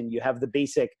foundation, you have the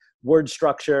basic word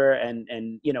structure and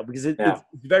because it's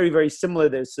very, very similar.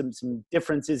 There's some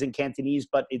differences in Cantonese,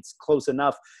 but it's close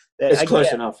enough that it's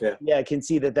close enough. Yeah, I can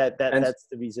see that's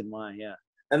the reason why. Yeah,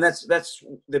 and that's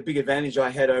the big advantage I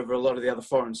had over a lot of the other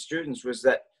foreign students was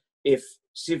that if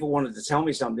Sifu wanted to tell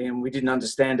me something and we didn't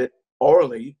understand it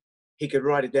orally, he could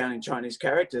write it down in Chinese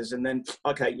characters, and then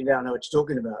you now know what you're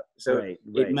talking about. So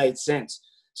it made sense.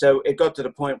 So it got to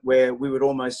the point where we would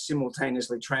almost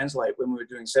simultaneously translate when we were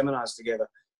doing seminars together,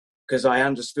 because I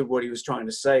understood what he was trying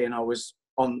to say and I was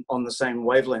on the same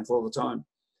wavelength all the time.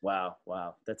 Wow.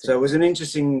 So it was an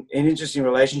interesting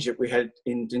relationship we had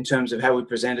in terms of how we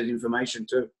presented information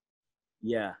too.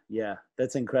 Yeah,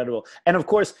 that's incredible. And of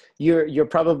course, you're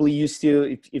probably used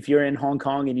to, if you're in Hong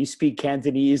Kong and you speak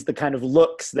Cantonese, the kind of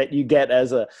looks that you get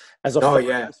as a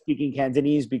foreigner speaking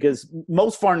Cantonese, because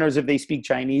most foreigners, if they speak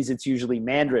Chinese, it's usually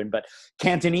Mandarin, but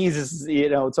Cantonese is,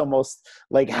 it's almost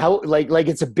like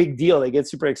it's a big deal. They get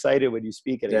super excited when you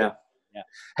speak it. Yeah.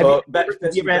 Back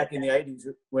in the 80s,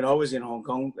 when I was in Hong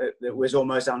Kong, it was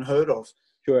almost unheard of.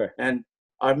 Sure. And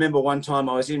I remember one time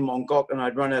I was in Mongkok and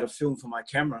I'd run out of film for my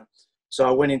camera. So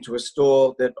I went into a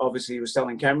store that obviously was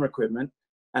selling camera equipment,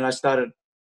 and I started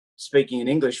speaking in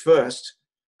English first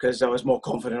because I was more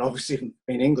confident, obviously,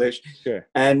 in English. Sure.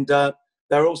 And they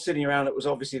were all sitting around. It was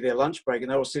obviously their lunch break, and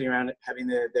they were all sitting around having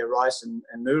their rice and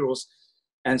noodles.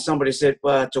 And somebody said,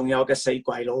 "Well, 仲有個死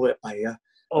鬼佬嘅幣啊."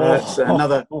 That's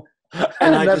another.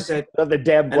 And I just said, another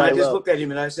damn. And I just looked at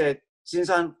him and I said, 先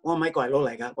生，我唔係鬼佬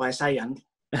嚟㗎，我係西人。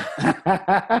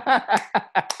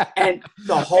And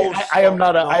the whole I am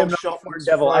not a foreign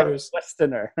devil. I'm a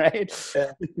Westerner, right?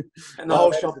 Yeah. And the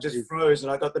whole shop just froze,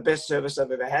 and I got the best service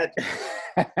I've ever had.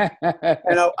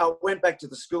 And I went back to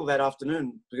the school that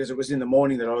afternoon because it was in the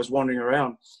morning that I was wandering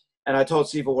around, and I told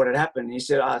Sifu what had happened. And he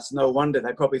said, it's no wonder.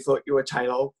 They probably thought you were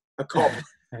Taylor, a cop.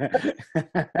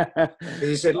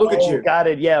 He said, look at you. Got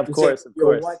it. Yeah, of course.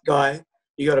 You're a white guy,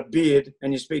 you got a beard,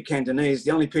 and you speak Cantonese.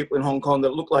 The only people in Hong Kong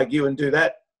that look like you and do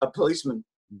that are policemen.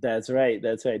 That's right.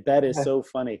 That is so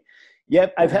funny.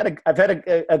 Yep, I've had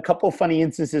a couple funny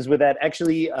instances with that.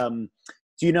 Actually, do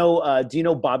you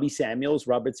know Bobby Samuels,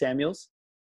 Robert Samuels?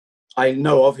 I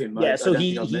know of him. Yeah, so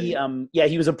he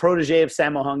was a protege of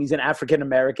Sammo Hung. He's an African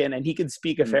American, and he could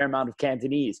speak a fair amount of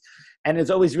Cantonese. And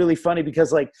it's always really funny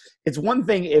because, like, it's one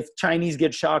thing if Chinese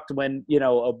get shocked when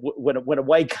when a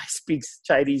white guy speaks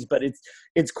Chinese, but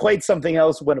it's quite something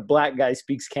else when a black guy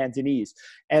speaks Cantonese.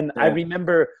 And I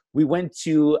remember we went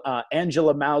to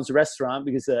Angela Mao's restaurant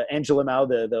because Angela Mao,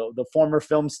 the former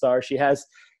film star,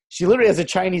 she literally has a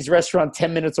Chinese restaurant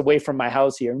 10 minutes away from my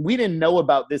house here. And we didn't know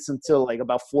about this until like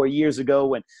about 4 years ago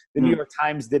when the New York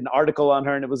Times did an article on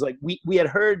her. And it was like, we had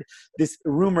heard this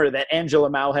rumor that Angela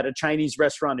Mao had a Chinese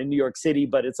restaurant in New York City,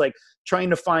 but it's like trying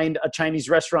to find a Chinese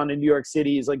restaurant in New York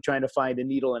City is like trying to find a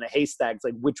needle in a haystack. It's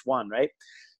like, which one, right?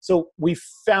 So we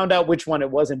found out which one it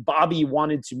was. And Bobby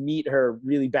wanted to meet her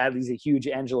really badly. He's a huge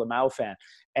Angela Mao fan.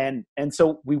 And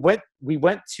so we went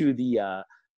to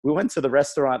the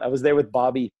restaurant. I was there with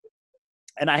Bobby.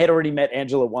 And I had already met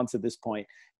Angela once at this point.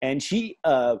 And she's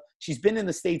been in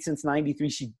the States since 93.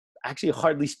 She actually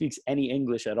hardly speaks any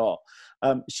English at all.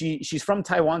 She's from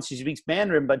Taiwan. She speaks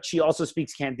Mandarin, but she also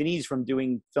speaks Cantonese from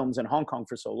doing films in Hong Kong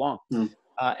for so long.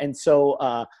 And so,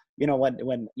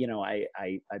 when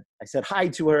I said hi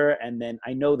to her, and then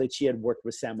I know that she had worked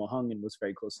with Sammo Hung and was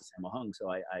very close to Sammo Hung.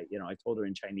 So I told her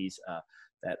in Chinese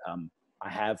that I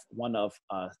have one of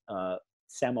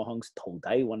Sammo Hung's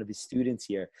Todai, one of his students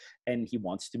here, and he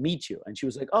wants to meet you. And she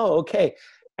was like, oh, okay.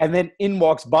 And then in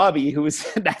walks Bobby, who is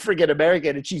an African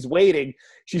American, and she's waiting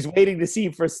to see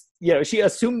for, she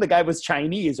assumed the guy was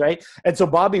Chinese, right? And so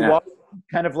Bobby walks,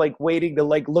 kind of like waiting to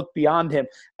like look beyond him.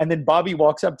 And then Bobby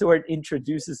walks up to her and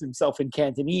introduces himself in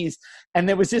Cantonese. And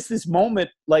there was just this moment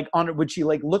like on it when she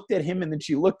like looked at him and then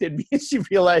she looked at me and she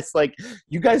realized like,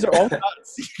 you guys are all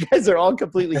nuts. You guys are all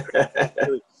completely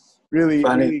crazy. Really,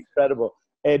 really incredible.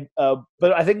 And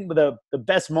but I think the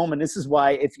best moment. This is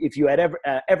why if you had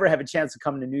ever have a chance to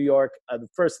come to New York, the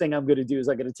first thing I'm going to do is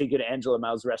I'm going to take you to Angela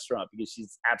Mao's restaurant because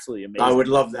she's absolutely amazing. I would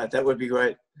love that. That would be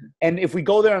great. And if we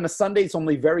go there on a Sunday, it's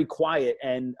only very quiet.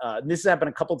 And this has happened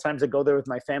a couple of times. I go there with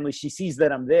my family. She sees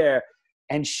that I'm there,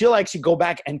 and she'll actually go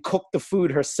back and cook the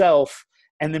food herself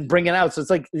and then bring it out. So it's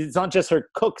like, it's not just her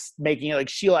cooks making it, like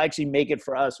she'll actually make it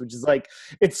for us, which is like,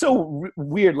 it's so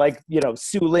weird. Like, you know,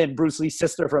 Su Lin, Bruce Lee's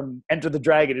sister from Enter the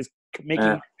Dragon, is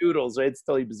making noodles, right? It's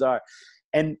totally bizarre.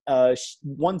 And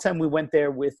one time we went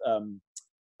there with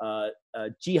Jihan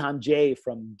Jae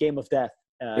from Game of Death.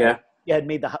 He had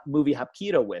made the movie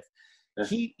Hapkido with.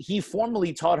 He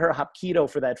formally taught her Hapkido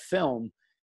for that film.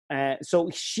 So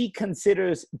she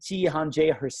considers Jihan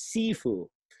Jae her Sifu,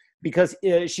 because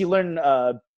she learned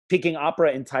picking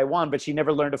opera in Taiwan, but she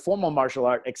never learned a formal martial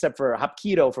art except for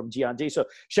Hapkido from Jian Jie. So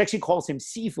she actually calls him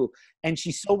Sifu, and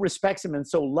she so respects him and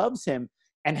so loves him,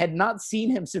 and had not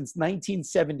seen him since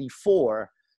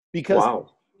 1974 because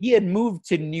he had moved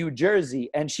to New Jersey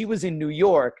and she was in New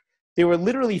York. They were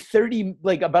literally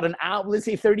about an hour, let's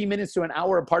say 30 minutes to an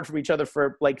hour apart from each other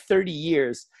for like 30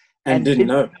 years. And didn't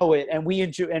know it. And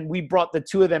we brought the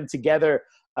two of them together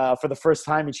for the first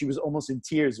time, and she was almost in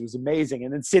tears. It was amazing.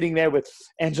 And then sitting there with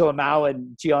Angela Mao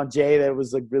and Jian Jae, that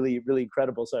was like really, really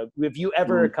incredible. So if you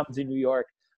ever come to New York,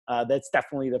 that's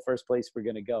definitely the first place we're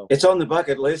going to go. It's on the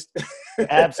bucket list.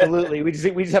 Absolutely. We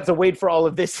just have to wait for all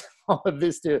of this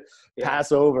to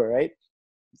pass over, right?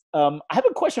 I have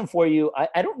a question for you.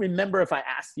 I don't remember if I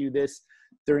asked you this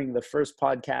during the first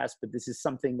podcast, but this is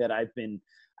something that I've been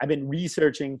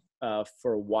researching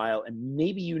for a while, and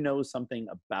maybe you know something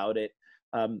about it.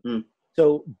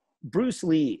 So Bruce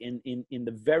Lee, in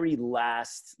the very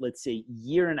last, let's say,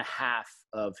 year and a half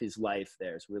of his life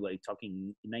there, so we're like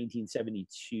talking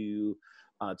 1972 to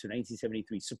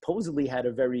 1973, supposedly had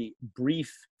a very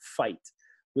brief fight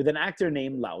with an actor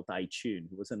named Lau Tai-chun,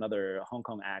 who was another Hong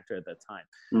Kong actor at that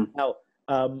time. Now,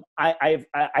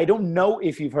 I don't know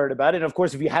if you've heard about it. And of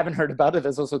course, if you haven't heard about it,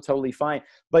 that's also totally fine.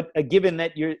 But given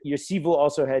that your Sifu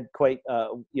also had quite,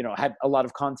 had a lot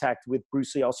of contact with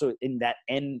Bruce Lee also in that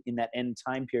end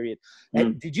time period.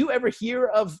 And did you ever hear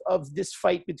of this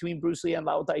fight between Bruce Lee and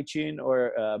Lau Tai-chun,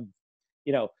 or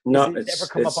no, it's ever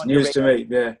come up on news your radar? to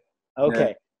me. Yeah.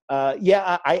 Okay.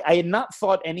 I had not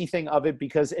thought anything of it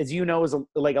because, as you know,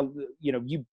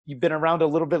 you've been around a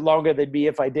little bit longer than me,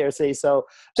 if I dare say so.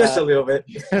 Just a little bit.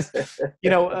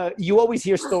 You always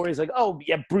hear stories like, oh,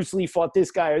 yeah, Bruce Lee fought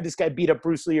this guy, or this guy beat up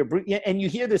Bruce Lee, and you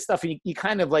hear this stuff and you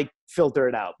kind of like filter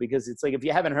it out, because it's like, if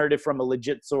you haven't heard it from a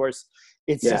legit source,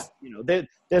 it's just,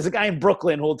 there's a guy in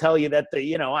Brooklyn who will tell you that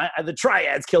the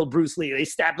Triads killed Bruce Lee. They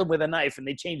stabbed him with a knife and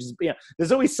they changed his,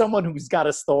 there's always someone who's got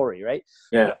a story, right?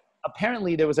 Yeah. But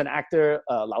apparently there was an actor,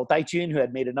 Lau Tai-chun, who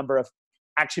had made a number of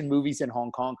action movies in Hong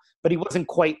Kong, but he wasn't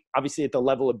quite obviously at the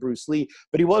level of Bruce Lee,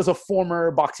 but he was a former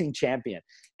boxing champion.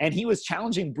 And he was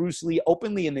challenging Bruce Lee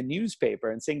openly in the newspaper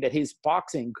and saying that his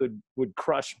boxing would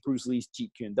crush Bruce Lee's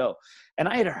Jeet Kune Do. And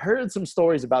I had heard some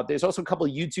stories about this, also a couple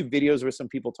of YouTube videos where some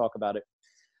people talk about it.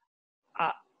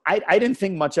 I didn't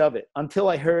think much of it until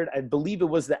I heard, I believe it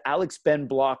was the Alex Ben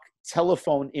Block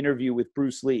telephone interview with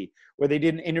Bruce Lee, where they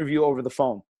did an interview over the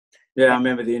phone. Yeah, I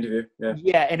remember the interview.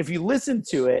 Yeah, and if you listen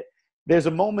to it, there's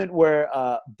a moment where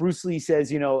Bruce Lee says,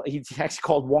 he actually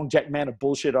called Wong Jack Man a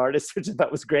bullshit artist, which I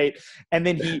thought was great. And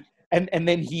then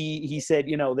he said,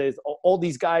 there's all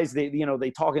these guys,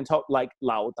 they talk like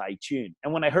Lau Tai-chun.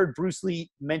 And when I heard Bruce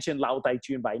Lee mention Lau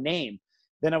Tai-chun by name,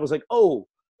 then I was like, oh,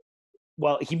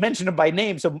 well, he mentioned him by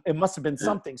name, so it must have been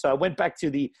something. So I went back to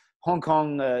the Hong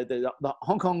Kong, the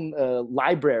Hong Kong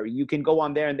library. You can go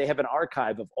on there, and they have an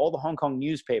archive of all the Hong Kong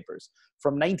newspapers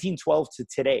from 1912 to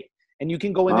today. And you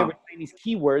can go in there with Chinese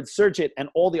keywords, search it, and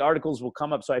all the articles will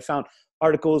come up. So I found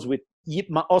articles with your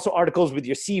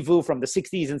Sifu from the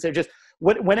 60s. And so just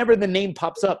whenever the name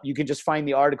pops up, you can just find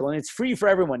the article. And it's free for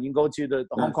everyone. You can go to the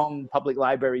Hong Kong Public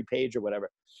Library page or whatever.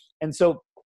 And so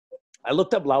I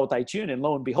looked up Lau Tai-chun, and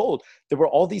lo and behold, there were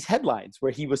all these headlines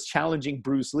where he was challenging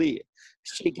Bruce Lee,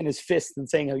 shaking his fist and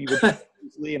saying how he would beat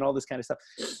Bruce Lee and all this kind of stuff.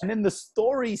 And then the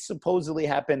story supposedly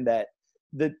happened that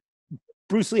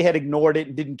Bruce Lee had ignored it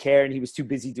and didn't care, and he was too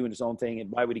busy doing his own thing, and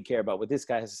why would he care about what this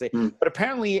guy has to say? But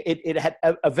apparently it had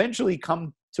eventually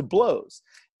come to blows.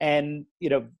 And,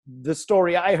 the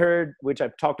story I heard, which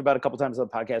I've talked about a couple times on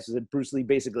the podcast, is that Bruce Lee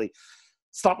basically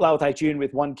stopped Lau Tai Chun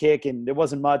with one kick, and there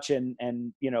wasn't much, and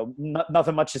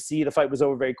nothing much to see. The fight was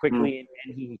over very quickly,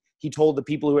 and he told the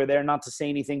people who were there not to say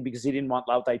anything because he didn't want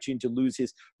Lau Tai Chun to lose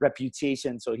his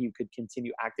reputation, so he could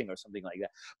continue acting or something like that.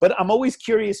 But I'm always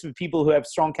curious with people who have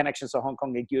strong connections to Hong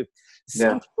Kong like you.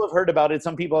 Some people have heard about it,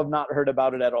 some people have not heard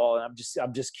about it at all, and I'm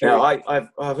just curious. Yeah,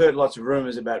 I've heard lots of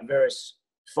rumors about various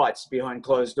fights behind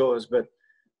closed doors, but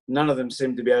none of them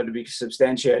seem to be able to be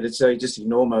substantiated, so you just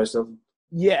ignore most of them.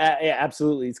 Yeah,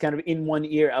 absolutely. It's kind of in one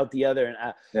ear, out the other. And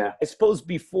I suppose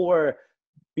before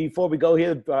we go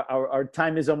here, our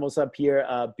time is almost up here.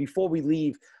 Before we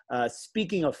leave,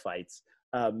 speaking of fights,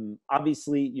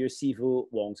 obviously your Sifu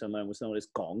Wong Shun Leung was known as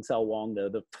Gong Sao Wong,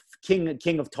 the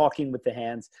king of talking with the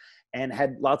hands, and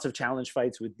had lots of challenge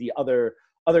fights with the other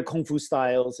kung fu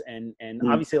styles, and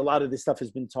obviously a lot of this stuff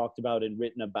has been talked about and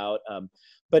written about.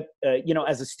 But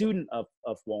as a student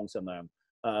of Wong Shun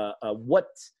Leung,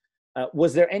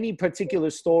 was there any particular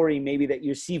story maybe that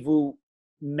your Sifu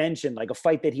mentioned, like a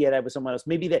fight that he had with someone else,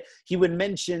 maybe that he would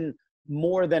mention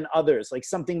more than others, like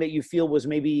something that you feel was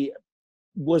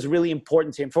really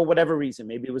important to him for whatever reason?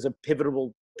 Maybe it was a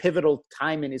pivotal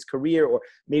time in his career, or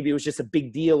maybe it was just a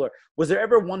big deal. Or was there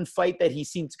ever one fight that he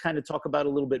seemed to kind of talk about a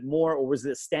little bit more, or was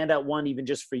it a standout one even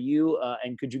just for you?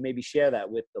 And could you maybe share that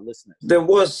with the listeners? There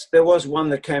was one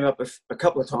that came up a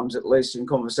couple of times, at least in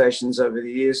conversations over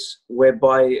the years,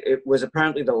 whereby it was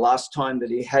apparently the last time that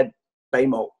he had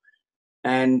Beimo,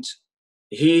 and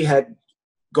he had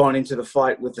gone into the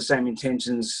fight with the same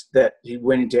intentions that he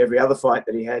went into every other fight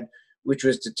that he had, which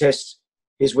was to test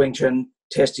his Wing Chun,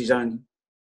 test his own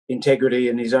integrity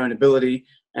and his own ability,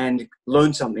 and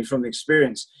learn something from the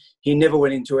experience. He never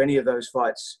went into any of those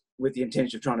fights with the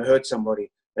intention of trying to hurt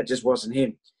somebody. That just wasn't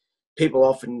him. People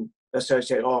often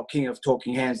associate, king of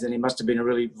talking hands, then he must have been a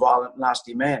really violent,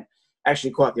 nasty man.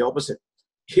 Actually, quite the opposite.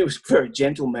 He was a very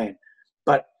gentle man.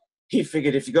 But he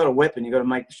figured if you got a weapon, you got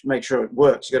to make sure it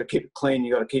works. You got to keep it clean.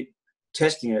 You got to keep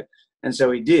testing it. And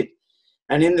so he did.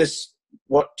 And in this,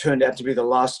 what turned out to be the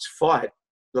last fight,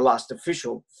 the last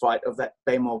official fight of that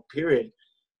Beimo period,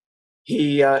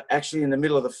 he actually in the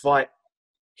middle of the fight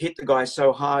hit the guy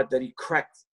so hard that he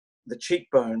cracked the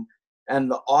cheekbone and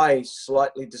the eye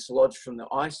slightly dislodged from the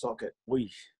eye socket. Oy.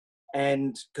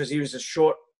 And because he was a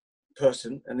short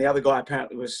person and the other guy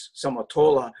apparently was somewhat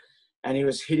taller, and he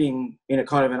was hitting in a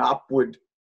kind of an upward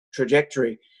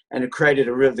trajectory, and it created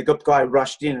the guy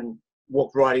rushed in and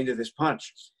walked right into this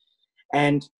punch.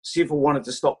 And Sifu wanted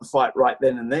to stop the fight right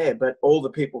then and there, but all the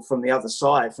people from the other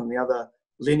side, from the other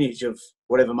lineage of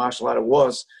whatever martial art it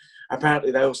was,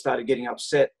 apparently they all started getting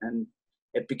upset, and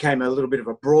it became a little bit of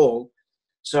a brawl.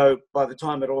 So by the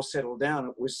time it all settled down,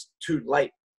 it was too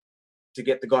late to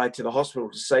get the guy to the hospital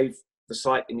to save the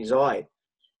sight in his eye.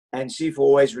 And Sifu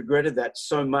always regretted that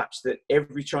so much that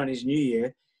every Chinese New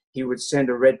Year, he would send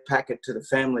a red packet to the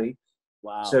family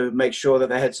to make sure that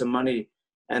they had some money.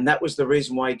 And that was the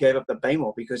reason why he gave up the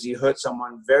Beimo, because he hurt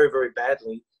someone very, very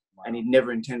badly, and he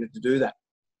never intended to do that.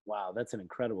 Wow, that's an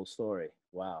incredible story.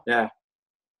 Wow. Yeah,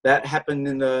 that happened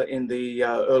in the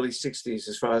early 60s,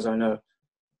 as far as I know.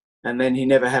 And then he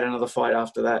never had another fight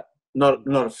after that. Not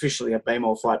officially a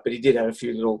Beimo fight, but he did have a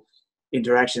few little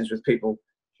interactions with people,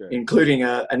 including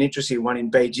an interesting one in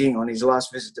Beijing on his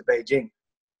last visit to Beijing.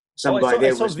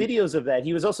 I saw videos of that.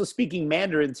 He was also speaking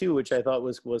Mandarin too, which I thought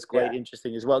was quite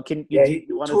interesting as well. He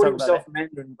taught himself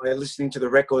Mandarin by listening to the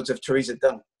records of Teresa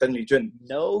Deng Lijun.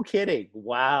 No kidding.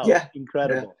 Wow. Yeah.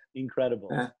 Incredible. Yeah. Incredible.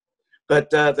 Yeah. But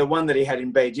the one that he had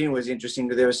in Beijing was interesting.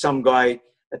 There was some guy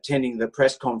attending the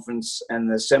press conference and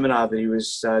the seminar that he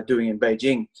was doing in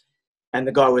Beijing, and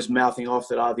the guy was mouthing off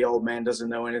that, the old man doesn't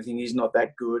know anything. He's not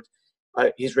that good.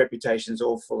 His reputation's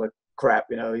all full of crap.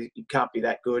 He can't be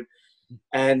that good.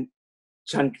 And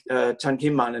Chan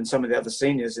Kim Man and some of the other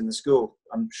seniors in the school,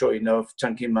 I'm sure you know of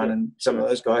Chan Kim Man and some of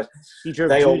those guys,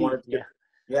 they all wanted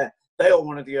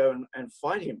to go and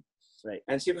fight him. Right.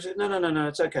 And Sifu said, no,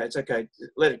 it's okay,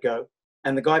 let it go.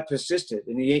 And the guy persisted,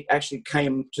 and he actually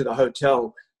came to the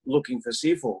hotel looking for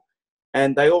Sifu.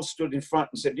 And they all stood in front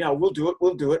and said, we'll do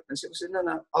it. And Sifu said,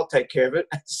 no, I'll take care of it.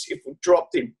 And Sifu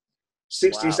dropped him.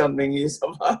 60-something years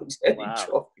of age, and he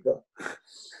dropped the guy.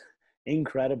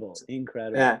 Incredible.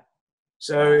 Yeah.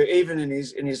 So even in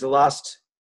his last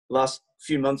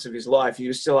few months of his life, he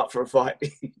was still up for a fight.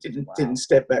 He didn't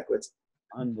step backwards.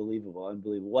 Unbelievable.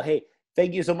 Well, hey,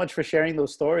 thank you so much for sharing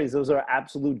those stories. Those are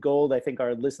absolute gold. I think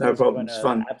our listeners are going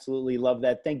to absolutely love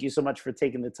that. Thank you so much for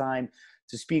taking the time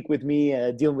to speak with me,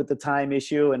 dealing with the time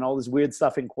issue and all this weird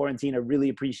stuff in quarantine. I really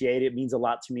appreciate it. It means a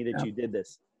lot to me that you did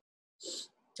this.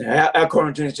 Our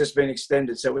quarantine has just been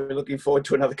extended, so we're looking forward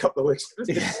to another couple of weeks.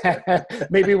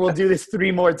 Maybe we'll do this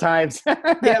 3 more times.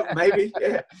 Yeah, maybe.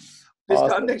 Yeah. This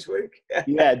Awesome. time next week.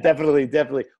 Yeah, definitely.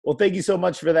 Well, thank you so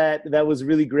much for that. That was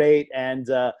really great. And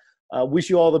wish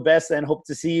you all the best and hope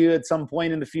to see you at some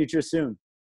point in the future soon.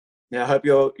 Yeah, I hope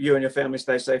you and your family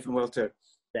stay safe and well too.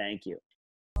 Thank you.